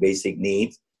my basic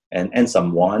needs and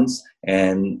some wants,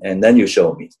 and then you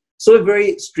show me. So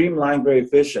very streamlined, very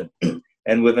efficient.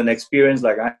 And with an experience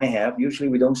like I have, usually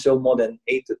we don't show more than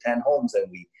 8 to 10 homes,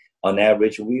 and on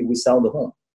average, we sell the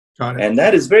home. Got it. And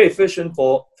that is very efficient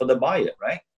for the buyer,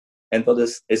 right? And for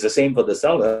this, it's the same for the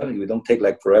seller. We don't take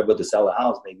like forever to sell a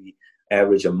house, maybe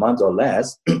average a month or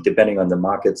less, depending on the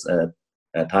market's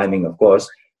timing, of course.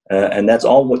 And that's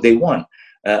all what they want.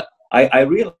 I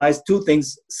realized two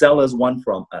things sellers want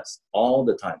from us all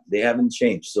the time. They haven't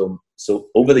changed. So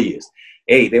over the years,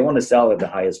 A, they want to sell at the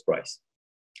highest price.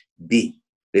 B,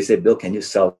 they say, Bill, can you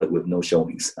sell it with no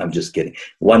showings? I'm just kidding.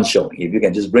 One showing. If you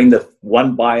can just bring the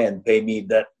one buyer and pay me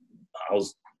that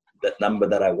house, that number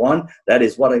that I want, that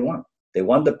is what I want. They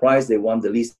want the price. They want the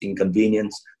least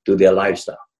inconvenience to their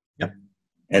lifestyle. Yep.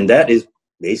 And that is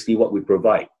basically what we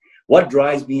provide. What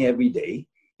drives me every day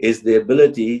is the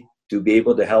ability to be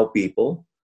able to help people,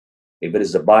 if it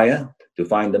is a buyer, to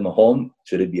find them a home.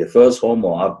 Should it be a first home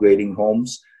or upgrading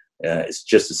homes? It's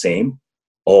just the same.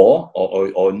 Or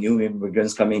new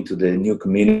immigrants coming to the new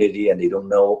community and they don't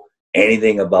know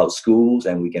anything about schools,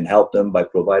 and we can help them by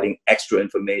providing extra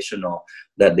information or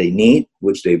that they need,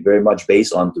 which they very much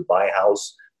base on to buy a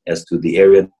house as to the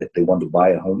area that they want to buy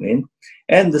a home in.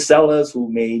 And the sellers who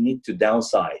may need to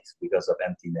downsize because of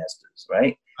empty nesters,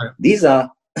 right? These are,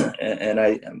 and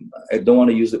I don't want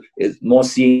to use it's more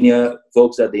senior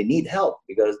folks that they need help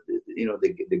because, you know,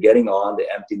 they're getting on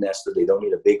the empty nester. They don't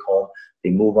need a big home. They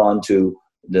move on to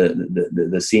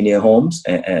the senior homes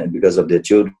and because of their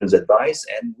children's advice,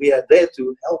 and we are there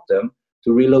to help them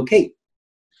to relocate.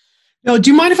 Now,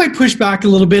 do you mind if I push back a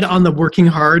little bit on the working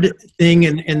hard thing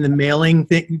and the mailing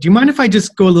thing? Do you mind if I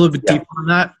just go a little bit deeper on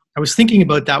that? I was thinking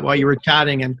about that while you were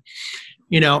chatting, and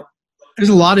you know, there's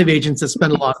a lot of agents that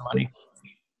spend a lot of money,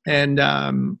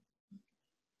 and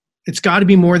it's got to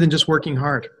be more than just working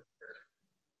hard.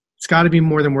 It's got to be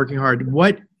more than working hard.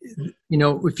 What, you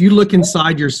know, if you look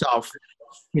inside yourself,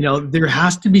 you know, there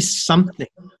has to be something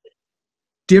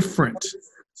different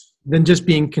than just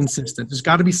being consistent. There's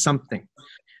got to be something.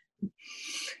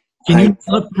 Can you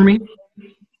tell it for me?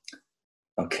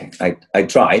 Okay, I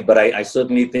try, but I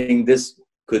certainly think this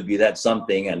could be that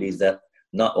something, at least that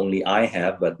not only I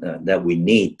have, but that we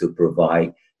need to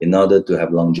provide in order to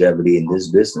have longevity in this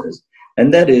business.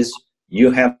 And that is,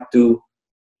 you have to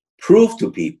prove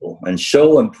to people and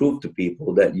show and prove to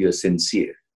people that you're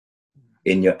sincere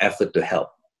in your effort to help.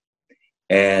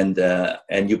 And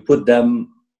you put them,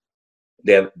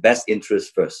 their best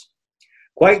interest first.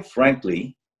 Quite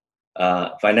frankly,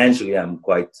 financially, I'm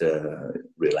quite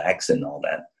relaxed and all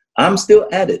that. I'm still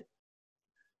at it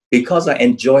because I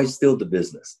enjoy still the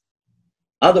business.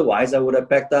 Otherwise, I would have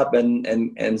packed up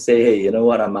and say, hey, you know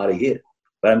what, I'm out of here.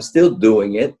 But I'm still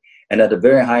doing it, and at a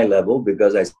very high level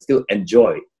because I still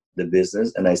enjoy the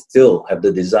business and I still have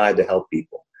the desire to help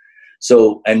people.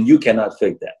 So, and you cannot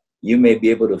fake that. You may be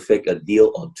able to fake a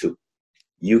deal or two.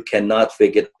 You cannot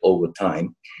fake it over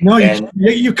time. No,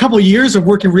 you a couple of years of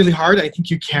working really hard, I think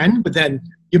you can, but then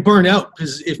you burn out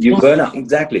because if you burn out,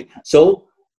 exactly. So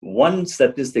one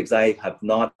statistics I have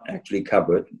not actually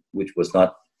covered, which was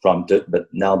not prompted, but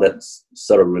now that's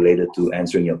sort of related to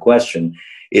answering your question,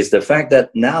 is the fact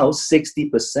that now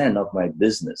 60% of my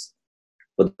business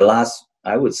for the last,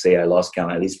 I would say I lost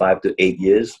count, at least 5 to 8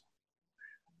 years,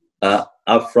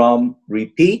 are from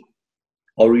repeat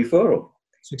or referral.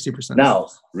 60%. Now,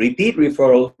 repeat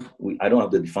referral, I don't have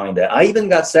to define that. I even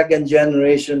got second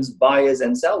generations buyers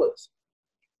and sellers.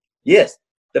 Yes,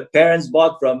 the parents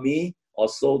bought from me or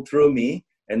sold through me,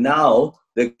 and now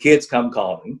the kids come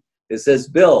calling. It says,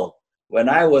 Bill, when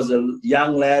I was a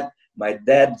young lad, my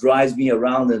dad drives me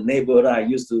around the neighborhood. I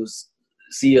used to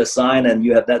see a sign and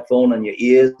you have that phone on your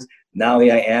ears. Now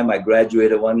here I am. I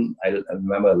graduated I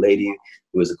remember a lady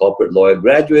who was a corporate lawyer,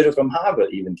 graduated from Harvard,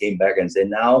 even came back and said,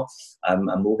 now I'm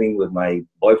moving with my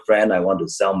boyfriend. I want to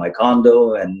sell my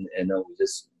condo, and you know,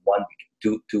 just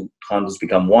two condos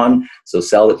become one, so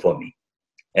sell it for me.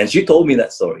 And she told me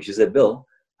that story. She said, Bill,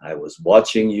 I was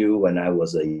watching you when I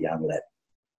was a young lad.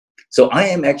 So I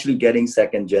am actually getting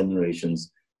second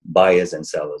generations buyers and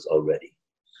sellers already.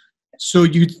 So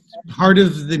part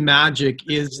of the magic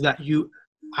is that you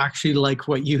actually like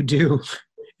what you do.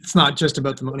 It's not just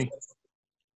about the money.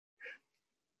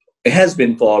 It has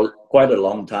been for quite a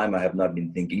long time. I have not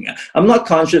been thinking. I'm not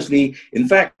consciously. In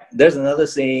fact, there's another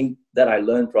saying that I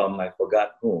learned from, I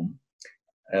forgot whom.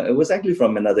 It was actually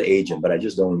from another agent, but I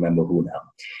just don't remember who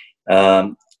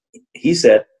now. He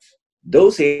said,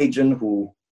 those agents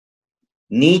who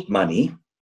need money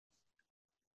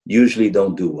usually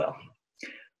don't do well.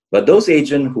 But those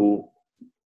agents who,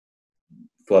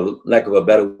 for lack of a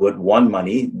better word, want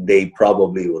money, they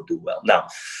probably will do well. Now,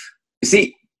 you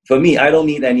see, for me, I don't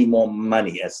need any more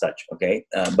money as such, okay?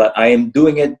 But I am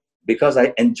doing it because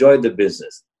I enjoy the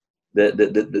business,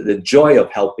 the joy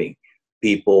of helping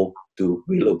people to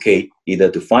relocate, either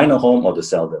to find a home or to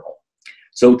sell their home.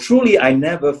 So truly, I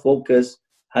never focus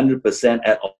 100%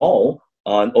 at all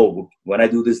on, oh, when I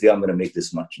do this deal, I'm going to make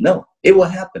this much. No, it will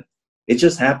happen. It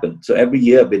just happened. So every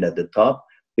year I've been at the top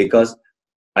because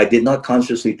I did not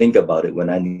consciously think about it when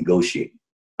I negotiate.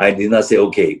 I did not say,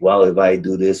 okay, well, if I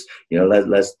do this,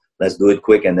 let's do it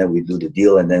quick, and then we do the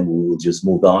deal, and then we will just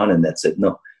move on, and that's it.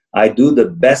 No, I do the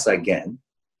best I can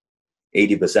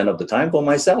 80% of the time for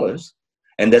my sellers.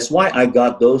 And that's why I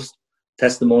got those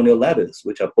testimonial letters,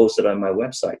 which I posted on my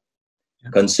website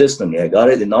consistently. I got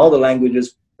it in all the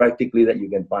languages practically that you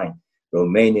can find.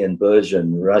 Romanian,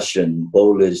 Persian, Russian,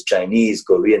 Polish, Chinese,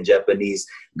 Korean, Japanese,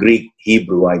 Greek,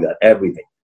 Hebrew. I got everything,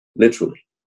 literally.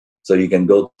 So you can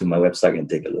go to my website and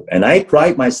take a look. And I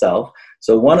pride myself.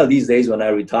 So one of these days when I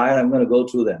retire, I'm going to go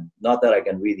through them. Not that I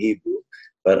can read Hebrew,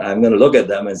 but I'm going to look at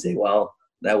them and say, well,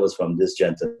 that was from this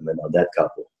gentleman or that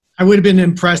couple. I would have been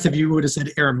impressed if you would have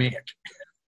said Aramaic.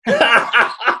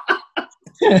 That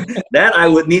I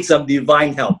would need some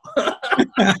divine help.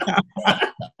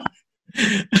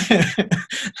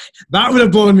 That would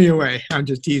have blown me away. I'm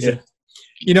just teasing.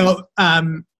 Yeah.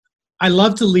 I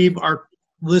love to leave our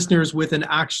listeners with an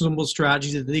actionable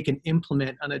strategy that they can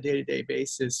implement on a day-to-day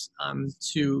basis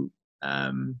to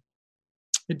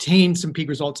attain some peak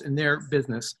results in their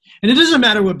business. And it doesn't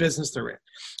matter what business they're in.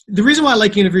 The reason why I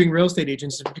like interviewing real estate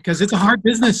agents is because it's a hard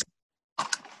business.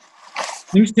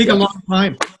 Things take a long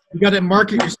time. You got to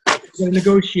market yourself. You got to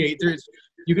negotiate.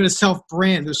 You got to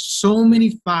self-brand. There's so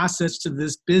many facets to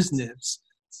this business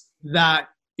that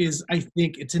is, I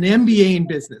think, it's an MBA in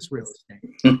business, real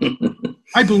estate.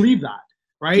 I believe that,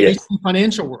 right? Yes. In the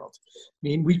financial world. I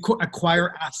mean, we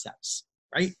acquire assets,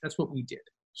 right? That's what we did.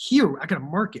 Here, I got to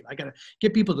market. I got to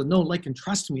get people to know, like, and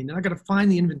trust me. And then I got to find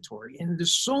the inventory. And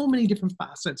there's so many different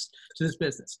facets to this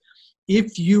business.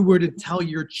 If you were to tell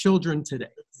your children today,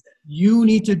 you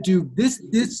need to do this,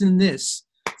 this, and this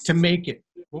to make it,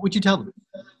 what would you tell them?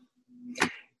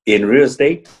 In real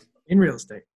estate? In real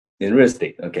estate. In real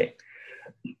estate, okay.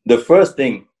 The first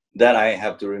thing that I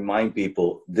have to remind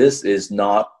people, this is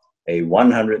not a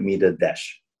 100-meter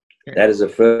dash. Okay. That is the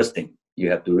first thing you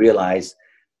have to realize.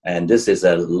 And this is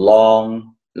a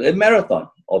marathon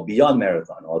or beyond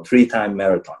marathon or 3-time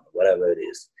marathon, whatever it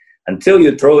is. Until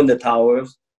you throw in the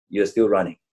towers, you're still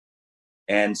running.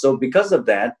 And so because of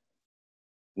that,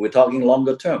 we're talking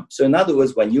longer term. So in other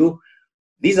words,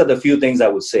 these are the few things I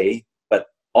would say, but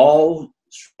all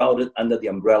shrouded under the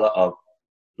umbrella of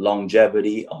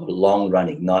longevity or long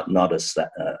running, not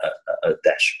a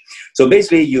dash. So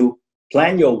basically you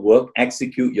plan your work,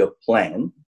 execute your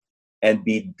plan, and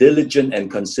be diligent and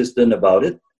consistent about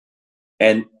it,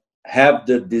 and have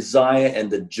the desire and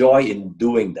the joy in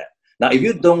doing that. Now, if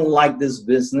you don't like this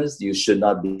business, you should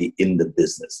not be in the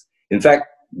business. In fact,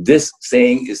 this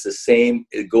saying is the same.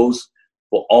 It goes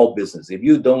for all business. If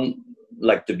you don't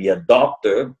like to be a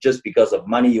doctor, just because of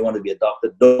money you want to be a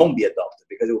doctor, don't be a doctor,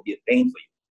 because it will be a pain for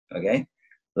you, okay?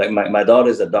 Like my daughter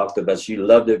is a doctor, but she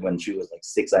loved it when she was like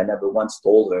 6. I never once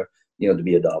told her, to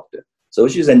be a doctor. So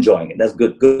she's enjoying it. That's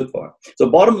good for her. So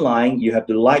bottom line, you have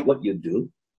to like what you do,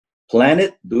 plan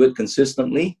it, do it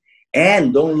consistently,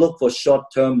 and don't look for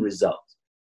short-term results.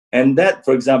 And that,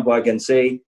 for example, I can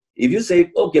say, if you say,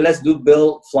 okay, let's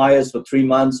build flyers for 3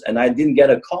 months, and I didn't get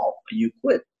a call, you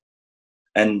quit.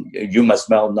 And you must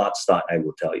well not start, I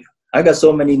will tell you. I got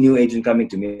so many new agents coming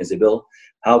to me and say, Bill,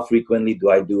 how frequently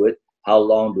do I do it? How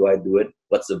long do I do it?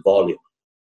 What's the volume?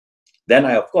 Then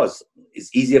of course,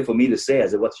 it's easier for me to say, I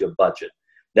said, what's your budget?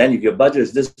 Then if your budget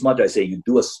is this much, I say you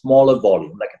do a smaller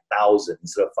volume, like 1,000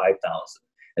 instead of 5,000.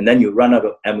 And then you run out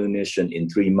of ammunition in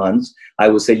 3 months. I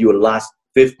would say you will last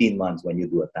 15 months when you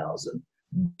do 1,000.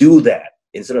 Do that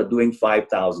instead of doing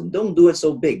 5,000. Don't do it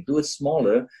so big. Do it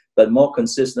smaller, but more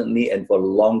consistently and for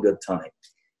longer time.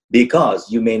 Because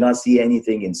you may not see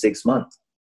anything in 6 months,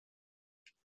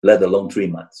 let alone 3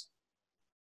 months.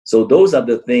 So those are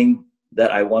the things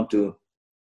that I want to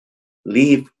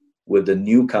leave with the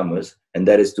newcomers, and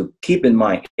that is to keep in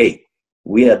mind, hey,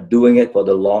 we are doing it for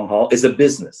the long haul. It's a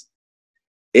business.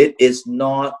 It is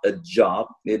not a job.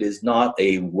 It is not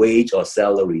a wage or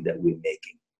salary that we're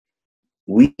making.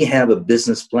 We have a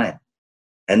business plan,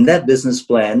 and that business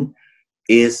plan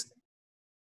is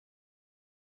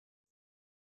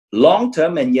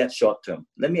long-term and yet short-term.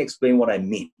 Let me explain what I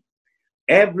mean.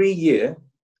 Every year,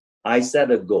 I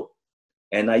set a goal.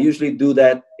 And I usually do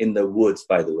that in the woods,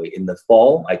 by the way. In the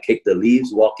fall, I kick the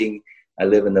leaves, walking. I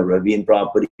live in a ravine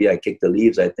property. I kick the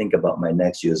leaves. I think about my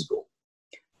next year's goal.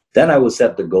 Then I will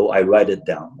set the goal. I write it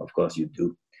down. Of course, you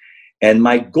do. And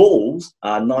my goals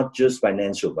are not just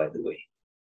financial, by the way.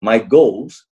 My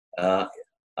goals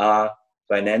are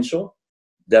financial,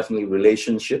 definitely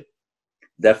relationship,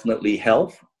 definitely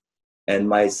health, and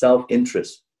my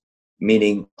self-interest,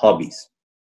 meaning hobbies.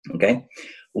 Okay.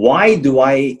 Why do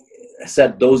I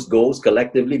set those goals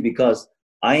collectively? Because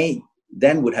I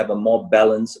then would have a more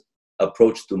balanced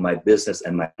approach to my business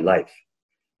and my life.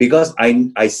 Because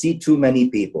I see too many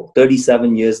people.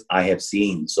 37 years, I have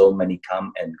seen so many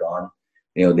come and gone.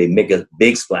 You know, they make a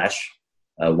big splash,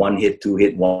 one hit, two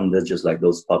hit wonder, just like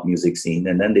those pop music scene,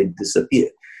 and then they disappear.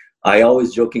 I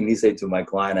always jokingly say to my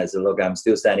client, I said, look, I'm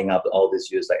still standing up all these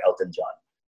years like Elton John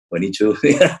when he chose.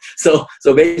 So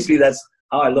basically that's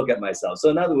how I look at myself.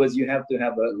 So in other words, you have to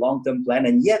have a long-term plan,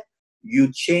 and yet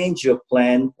you change your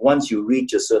plan once you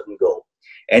reach a certain goal.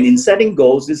 And in setting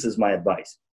goals, this is my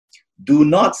advice. Do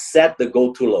not set the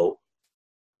goal too low.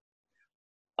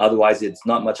 Otherwise, it's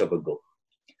not much of a goal.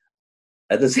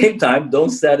 At the same time, don't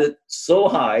set it so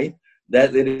high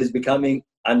that it is becoming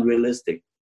unrealistic,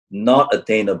 not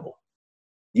attainable.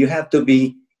 You have to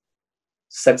be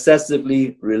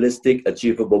successively realistic,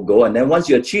 achievable goal. And then once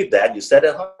you achieve that, you set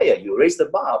it higher. You raise the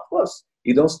bar, of course.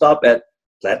 You don't stop at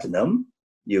platinum.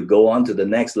 You go on to the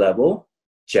next level,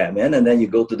 champion, and then you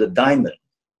go to the diamond.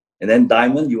 And then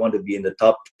diamond, you want to be in the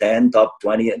top 10, top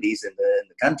 20 at least in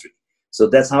the country. So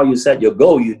that's how you set your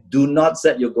goal. You do not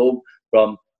set your goal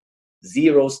from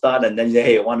zero start and then you say,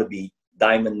 hey, I want to be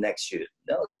diamond next year.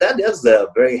 No, that is a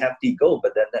very hefty goal,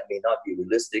 but then that may not be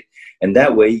realistic. And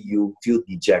that way you feel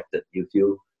dejected. You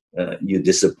feel you're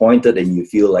disappointed and you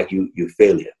feel like you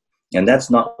failure. And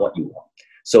that's not what you want.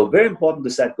 So very important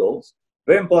to set goals.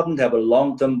 Very important to have a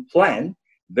long-term plan.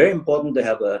 Very important to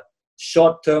have a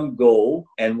short-term goal,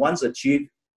 and once achieved,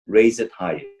 raise it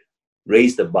higher.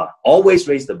 Raise the bar. Always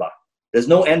raise the bar. There's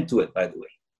no end to it, by the way.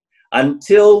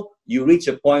 Until you reach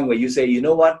a point where you say, you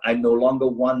know what, I no longer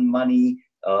want money,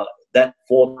 that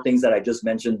 4 things that I just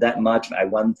mentioned that much. I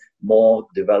want more,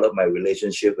 develop my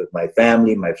relationship with my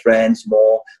family, my friends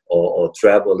more, or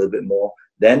travel a little bit more.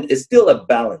 Then it's still a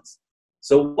balance.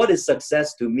 So what is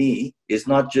success to me is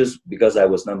not just because I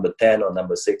was number 10 or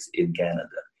number 6 in Canada.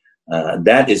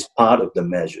 That is part of the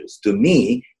measures. To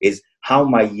me, is how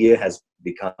my year has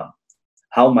become,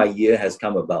 how my year has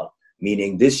come about.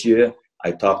 Meaning this year,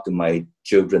 I talk to my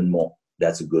children more.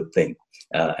 That's a good thing.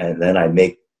 And then I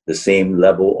make the same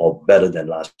level or better than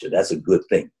last year. That's a good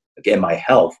thing. Again, my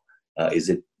health, is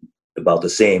it about the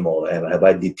same, or have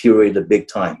I deteriorated big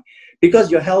time?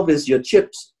 Because your health is your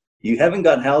chips. You haven't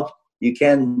got health, you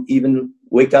can't even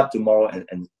wake up tomorrow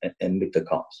and make the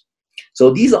calls.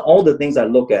 So these are all the things I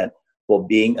look at for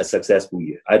being a successful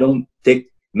year. I don't take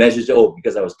measures,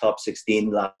 because I was top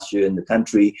 16 last year in the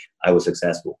country, I was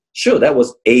successful. Sure, that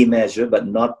was a measure, but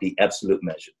not the absolute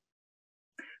measure.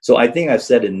 So I think I've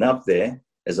said enough there.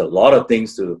 There's a lot of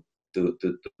things to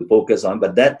focus on,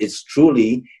 but that is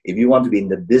truly, if you want to be in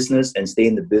the business and stay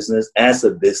in the business as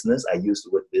a business, I use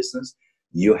the word business,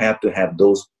 you have to have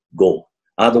those goals.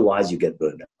 Otherwise, you get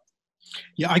burned out.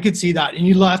 Yeah, I could see that. And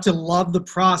you have to love the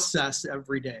process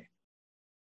every day.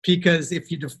 Because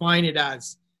if you define it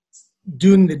as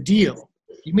doing the deal,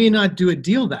 you may not do a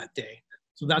deal that day.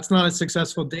 So that's not a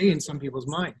successful day in some people's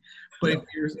mind. But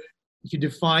if you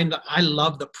define that I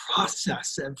love the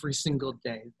process every single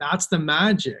day, that's the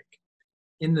magic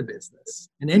in the business.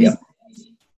 And and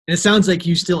it sounds like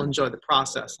you still enjoy the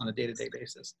process on a day-to-day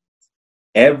basis.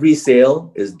 Every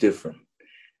sale is different.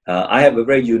 I have a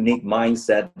very unique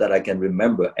mindset that I can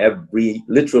remember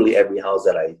literally every house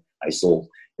that I sold.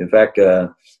 In fact,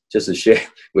 just to share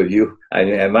with you,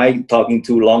 am I talking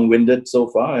too long-winded so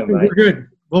far? We're good.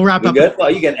 We'll wrap up. Good?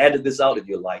 Well, you can edit this out if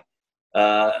you like.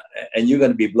 And you're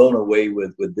going to be blown away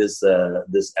with this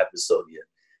episode here.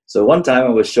 So one time I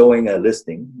was showing a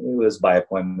listing. It was by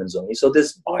appointments only. So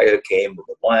this buyer came with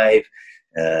a wife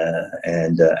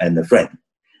and a friend.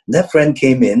 And that friend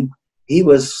came in. He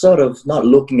was sort of not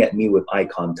looking at me with eye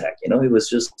contact. He was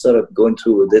just sort of going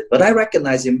through with it. But I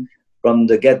recognized him from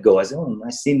the get-go. I said, oh,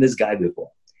 I've seen this guy before.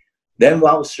 Then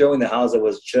while I was showing the house, I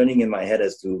was churning in my head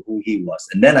as to who he was.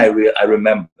 And then I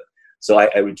remember. So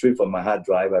I retrieved from my hard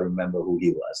drive, I remember who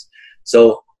he was.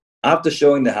 So after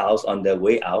showing the house, on their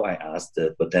way out, I asked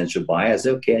the potential buyer, I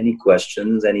said, okay, any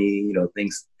questions, any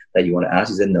things that you want to ask?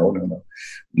 He said, no.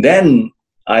 Then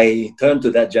I turned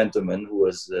to that gentleman who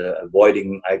was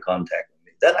avoiding eye contact with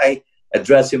me. Then I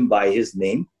addressed him by his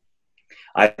name.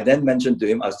 I then mentioned to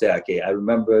him, I said, okay, I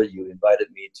remember you invited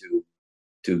me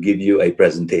to give you a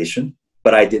presentation,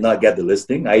 but I did not get the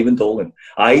listing. I even told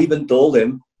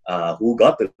him who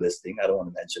got the listing. I don't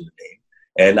want to mention the name.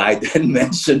 And I then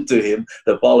mentioned to him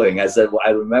the following. I said, well,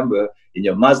 I remember in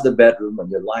your master bedroom, when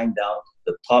you're lying down,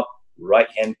 the top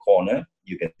right-hand corner,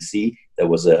 you can see there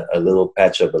was a little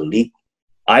patch of a leak.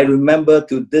 I remember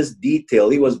to this detail.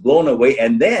 He was blown away.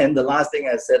 And then the last thing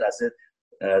I said,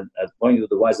 I pointed to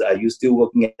the wife, are you still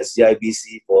working at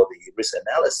CIBC for risk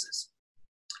analysis.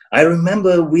 I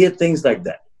remember weird things like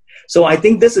that. So I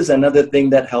think this is another thing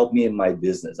that helped me in my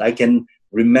business. I can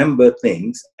remember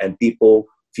things, and people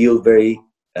feel very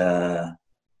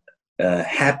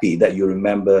happy that you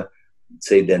remember,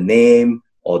 say, their name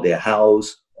or their house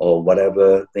or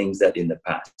whatever things that in the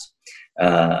past.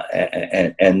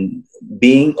 And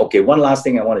being, okay, one last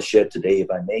thing I want to share today, if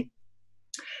I may.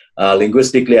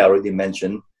 Linguistically, I already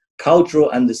mentioned, cultural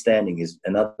understanding is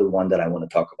another one that I want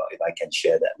to talk about, if I can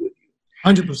share that with you.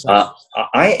 100%.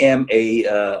 I am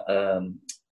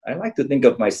I like to think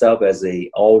of myself as a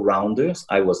all-rounder.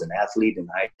 I was an athlete in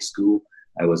high school.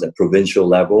 I was at provincial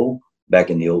level back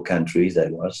in the old countries. I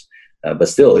was, but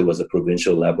still, it was a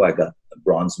provincial level. I got a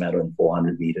bronze medal in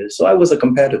 400 meters. So I was a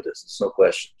competitor. There's no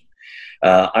question.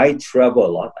 I travel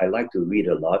a lot. I like to read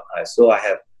a lot. So I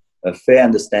have a fair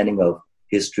understanding of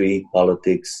history,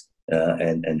 politics,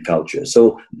 and culture.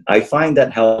 So I find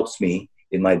that helps me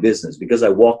in my business, because I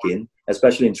walk in,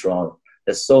 especially in Toronto,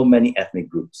 there's so many ethnic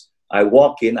groups. I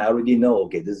walk in, I already know,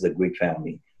 okay, this is a Greek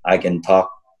family. I can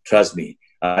talk, trust me.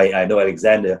 I know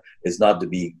Alexander is not to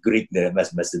be Greek,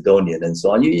 Macedonian, and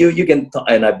so on. You can talk,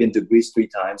 and I've been to Greece 3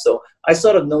 times, so I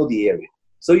sort of know the area.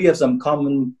 So you have some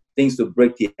common things to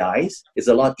break the ice. It's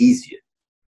a lot easier.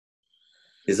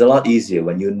 It's a lot easier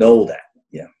when you know that.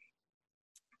 Yeah.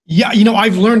 Yeah,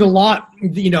 I've learned a lot,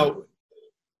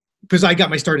 because I got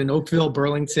my start in Oakville,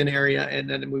 Burlington area, and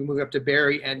then we moved up to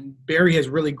Barrie, and Barrie has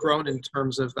really grown in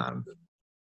terms of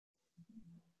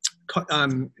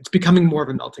it's becoming more of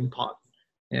a melting pot.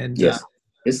 And yes,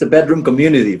 it's the bedroom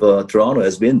community for Toronto,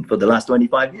 has been for the last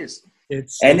 25 years.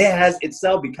 It has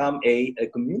itself become a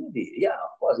community. Yeah,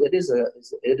 of course, it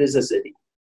is a city.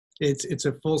 It's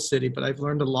a full city, but I've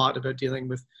learned a lot about dealing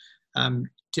with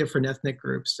different ethnic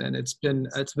groups, and it's been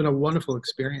a wonderful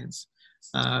experience.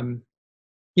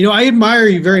 I admire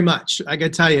you very much. I got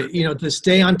to tell you, to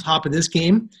stay on top of this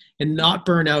game and not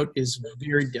burn out is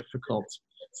very difficult.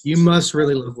 You must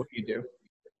really love what you do.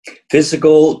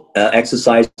 Physical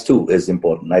exercise too is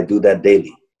important. I do that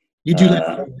daily. You do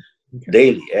that? Okay.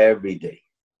 Daily, every day.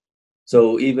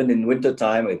 So even in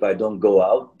wintertime, if I don't go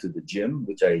out to the gym,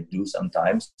 which I do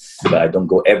sometimes, but I don't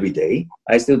go every day,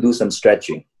 I still do some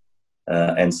stretching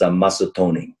and some muscle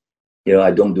toning.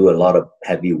 I don't do a lot of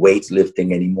heavy weights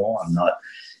lifting anymore. I'm not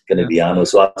going to be Arnold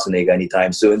Schwarzenegger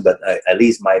anytime soon, but at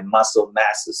least my muscle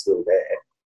mass is still there.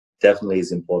 Definitely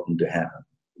is important to have.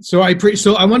 So I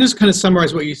want to kind of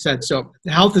summarize what you said. So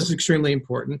health is extremely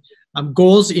important.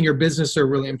 Goals in your business are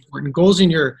really important. Goals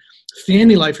in your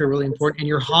family life are really important, and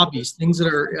your hobbies, things that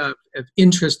are of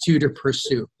interest to you to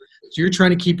pursue. So you're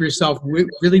trying to keep yourself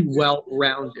really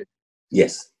well-rounded.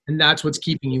 Yes. And that's what's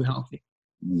keeping you healthy.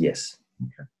 Yes.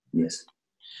 Okay. Yes.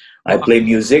 I play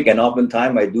music, and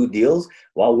oftentimes I do deals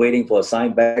while waiting for a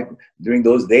sign back. During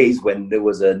those days when there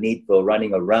was a need for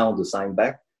running around to sign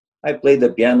back, I play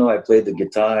the piano, I play the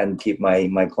guitar, and keep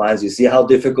my clients. You see how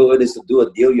difficult it is to do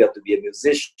a deal. You have to be a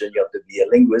musician, you have to be a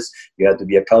linguist, you have to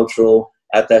be a cultural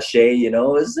attaché.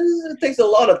 It takes a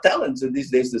lot of talent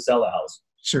these days to sell a house.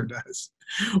 Sure does.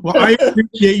 Well, I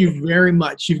appreciate you very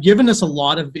much. You've given us a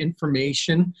lot of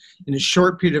information in a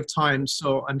short period of time,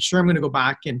 so I'm sure I'm going to go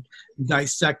back and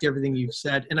dissect everything you've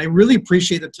said. And I really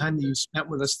appreciate the time that you spent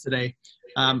with us today.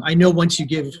 I know once you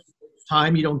give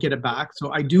time, you don't get it back.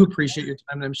 So I do appreciate your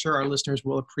time, and I'm sure our listeners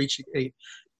will appreciate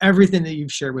everything that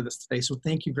you've shared with us today. So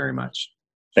thank you very much.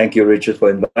 Thank you, Richard, for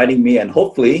inviting me. And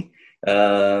hopefully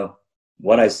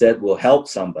what I said will help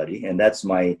somebody. And that's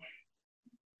my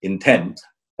intent,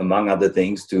 among other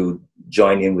things, to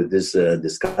join in with this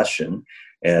discussion.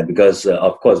 Because,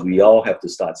 of course, we all have to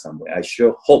start somewhere. I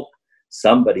sure hope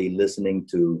somebody listening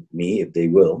to me, if they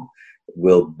will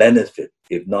benefit,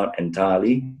 if not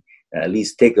entirely, at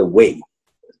least take away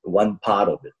one part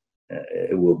of it.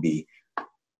 It will be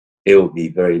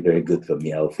very, very good for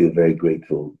me. I'll feel very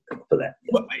grateful for that.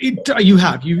 Yeah. Well,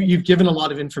 you've given a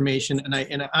lot of information,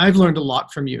 and I've learned a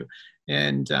lot from you.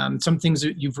 And some things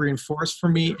that you've reinforced for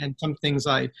me, and some things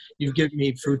you've given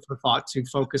me food for thought to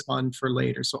focus on for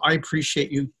later. So I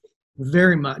appreciate you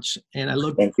very much, and I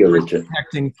look Thank you, Richard.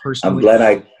 Connecting personally.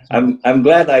 I'm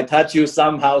glad I touched you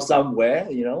somehow, somewhere.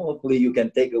 Hopefully you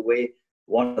can take away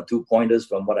 1 or 2 pointers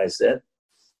from what I said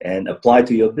and apply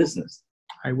to your business.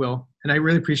 I will, and I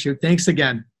really appreciate it. Thanks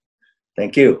again.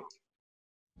 Thank you.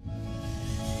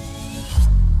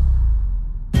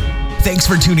 Thanks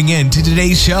for tuning in to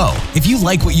today's show. If you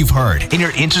like what you've heard and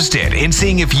you're interested in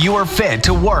seeing if you are fit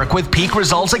to work with Peak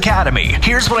Results Academy,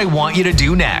 here's what I want you to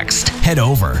do next. Head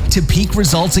over to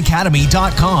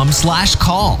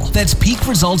peakresultsacademy.com/call. That's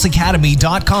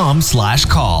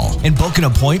peakresultsacademy.com/call and book an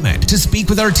appointment to speak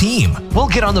with our team. We'll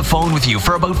get on the phone with you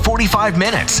for about 45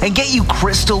 minutes and get you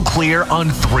crystal clear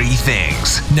on 3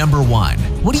 things. Number 1,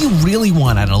 what do you really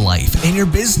want out of life and your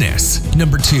business?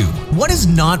 Number 2, what is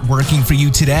not working for you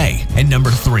today? And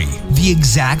number 3, the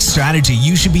exact strategy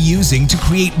you should be using to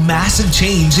create massive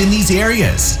change in these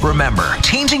areas. Remember,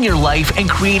 changing your life and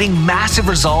creating massive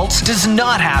results does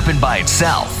not happen by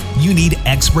itself. You need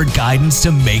expert guidance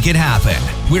to make it happen.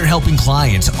 We're helping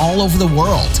clients all over the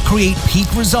world create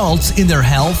peak results in their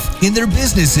health, in their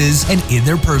businesses, and in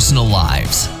their personal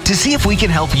lives. To see if we can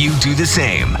help you do the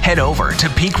same, head over to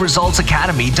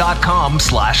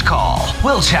peakresultsacademy.com/call.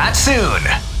 We'll chat soon.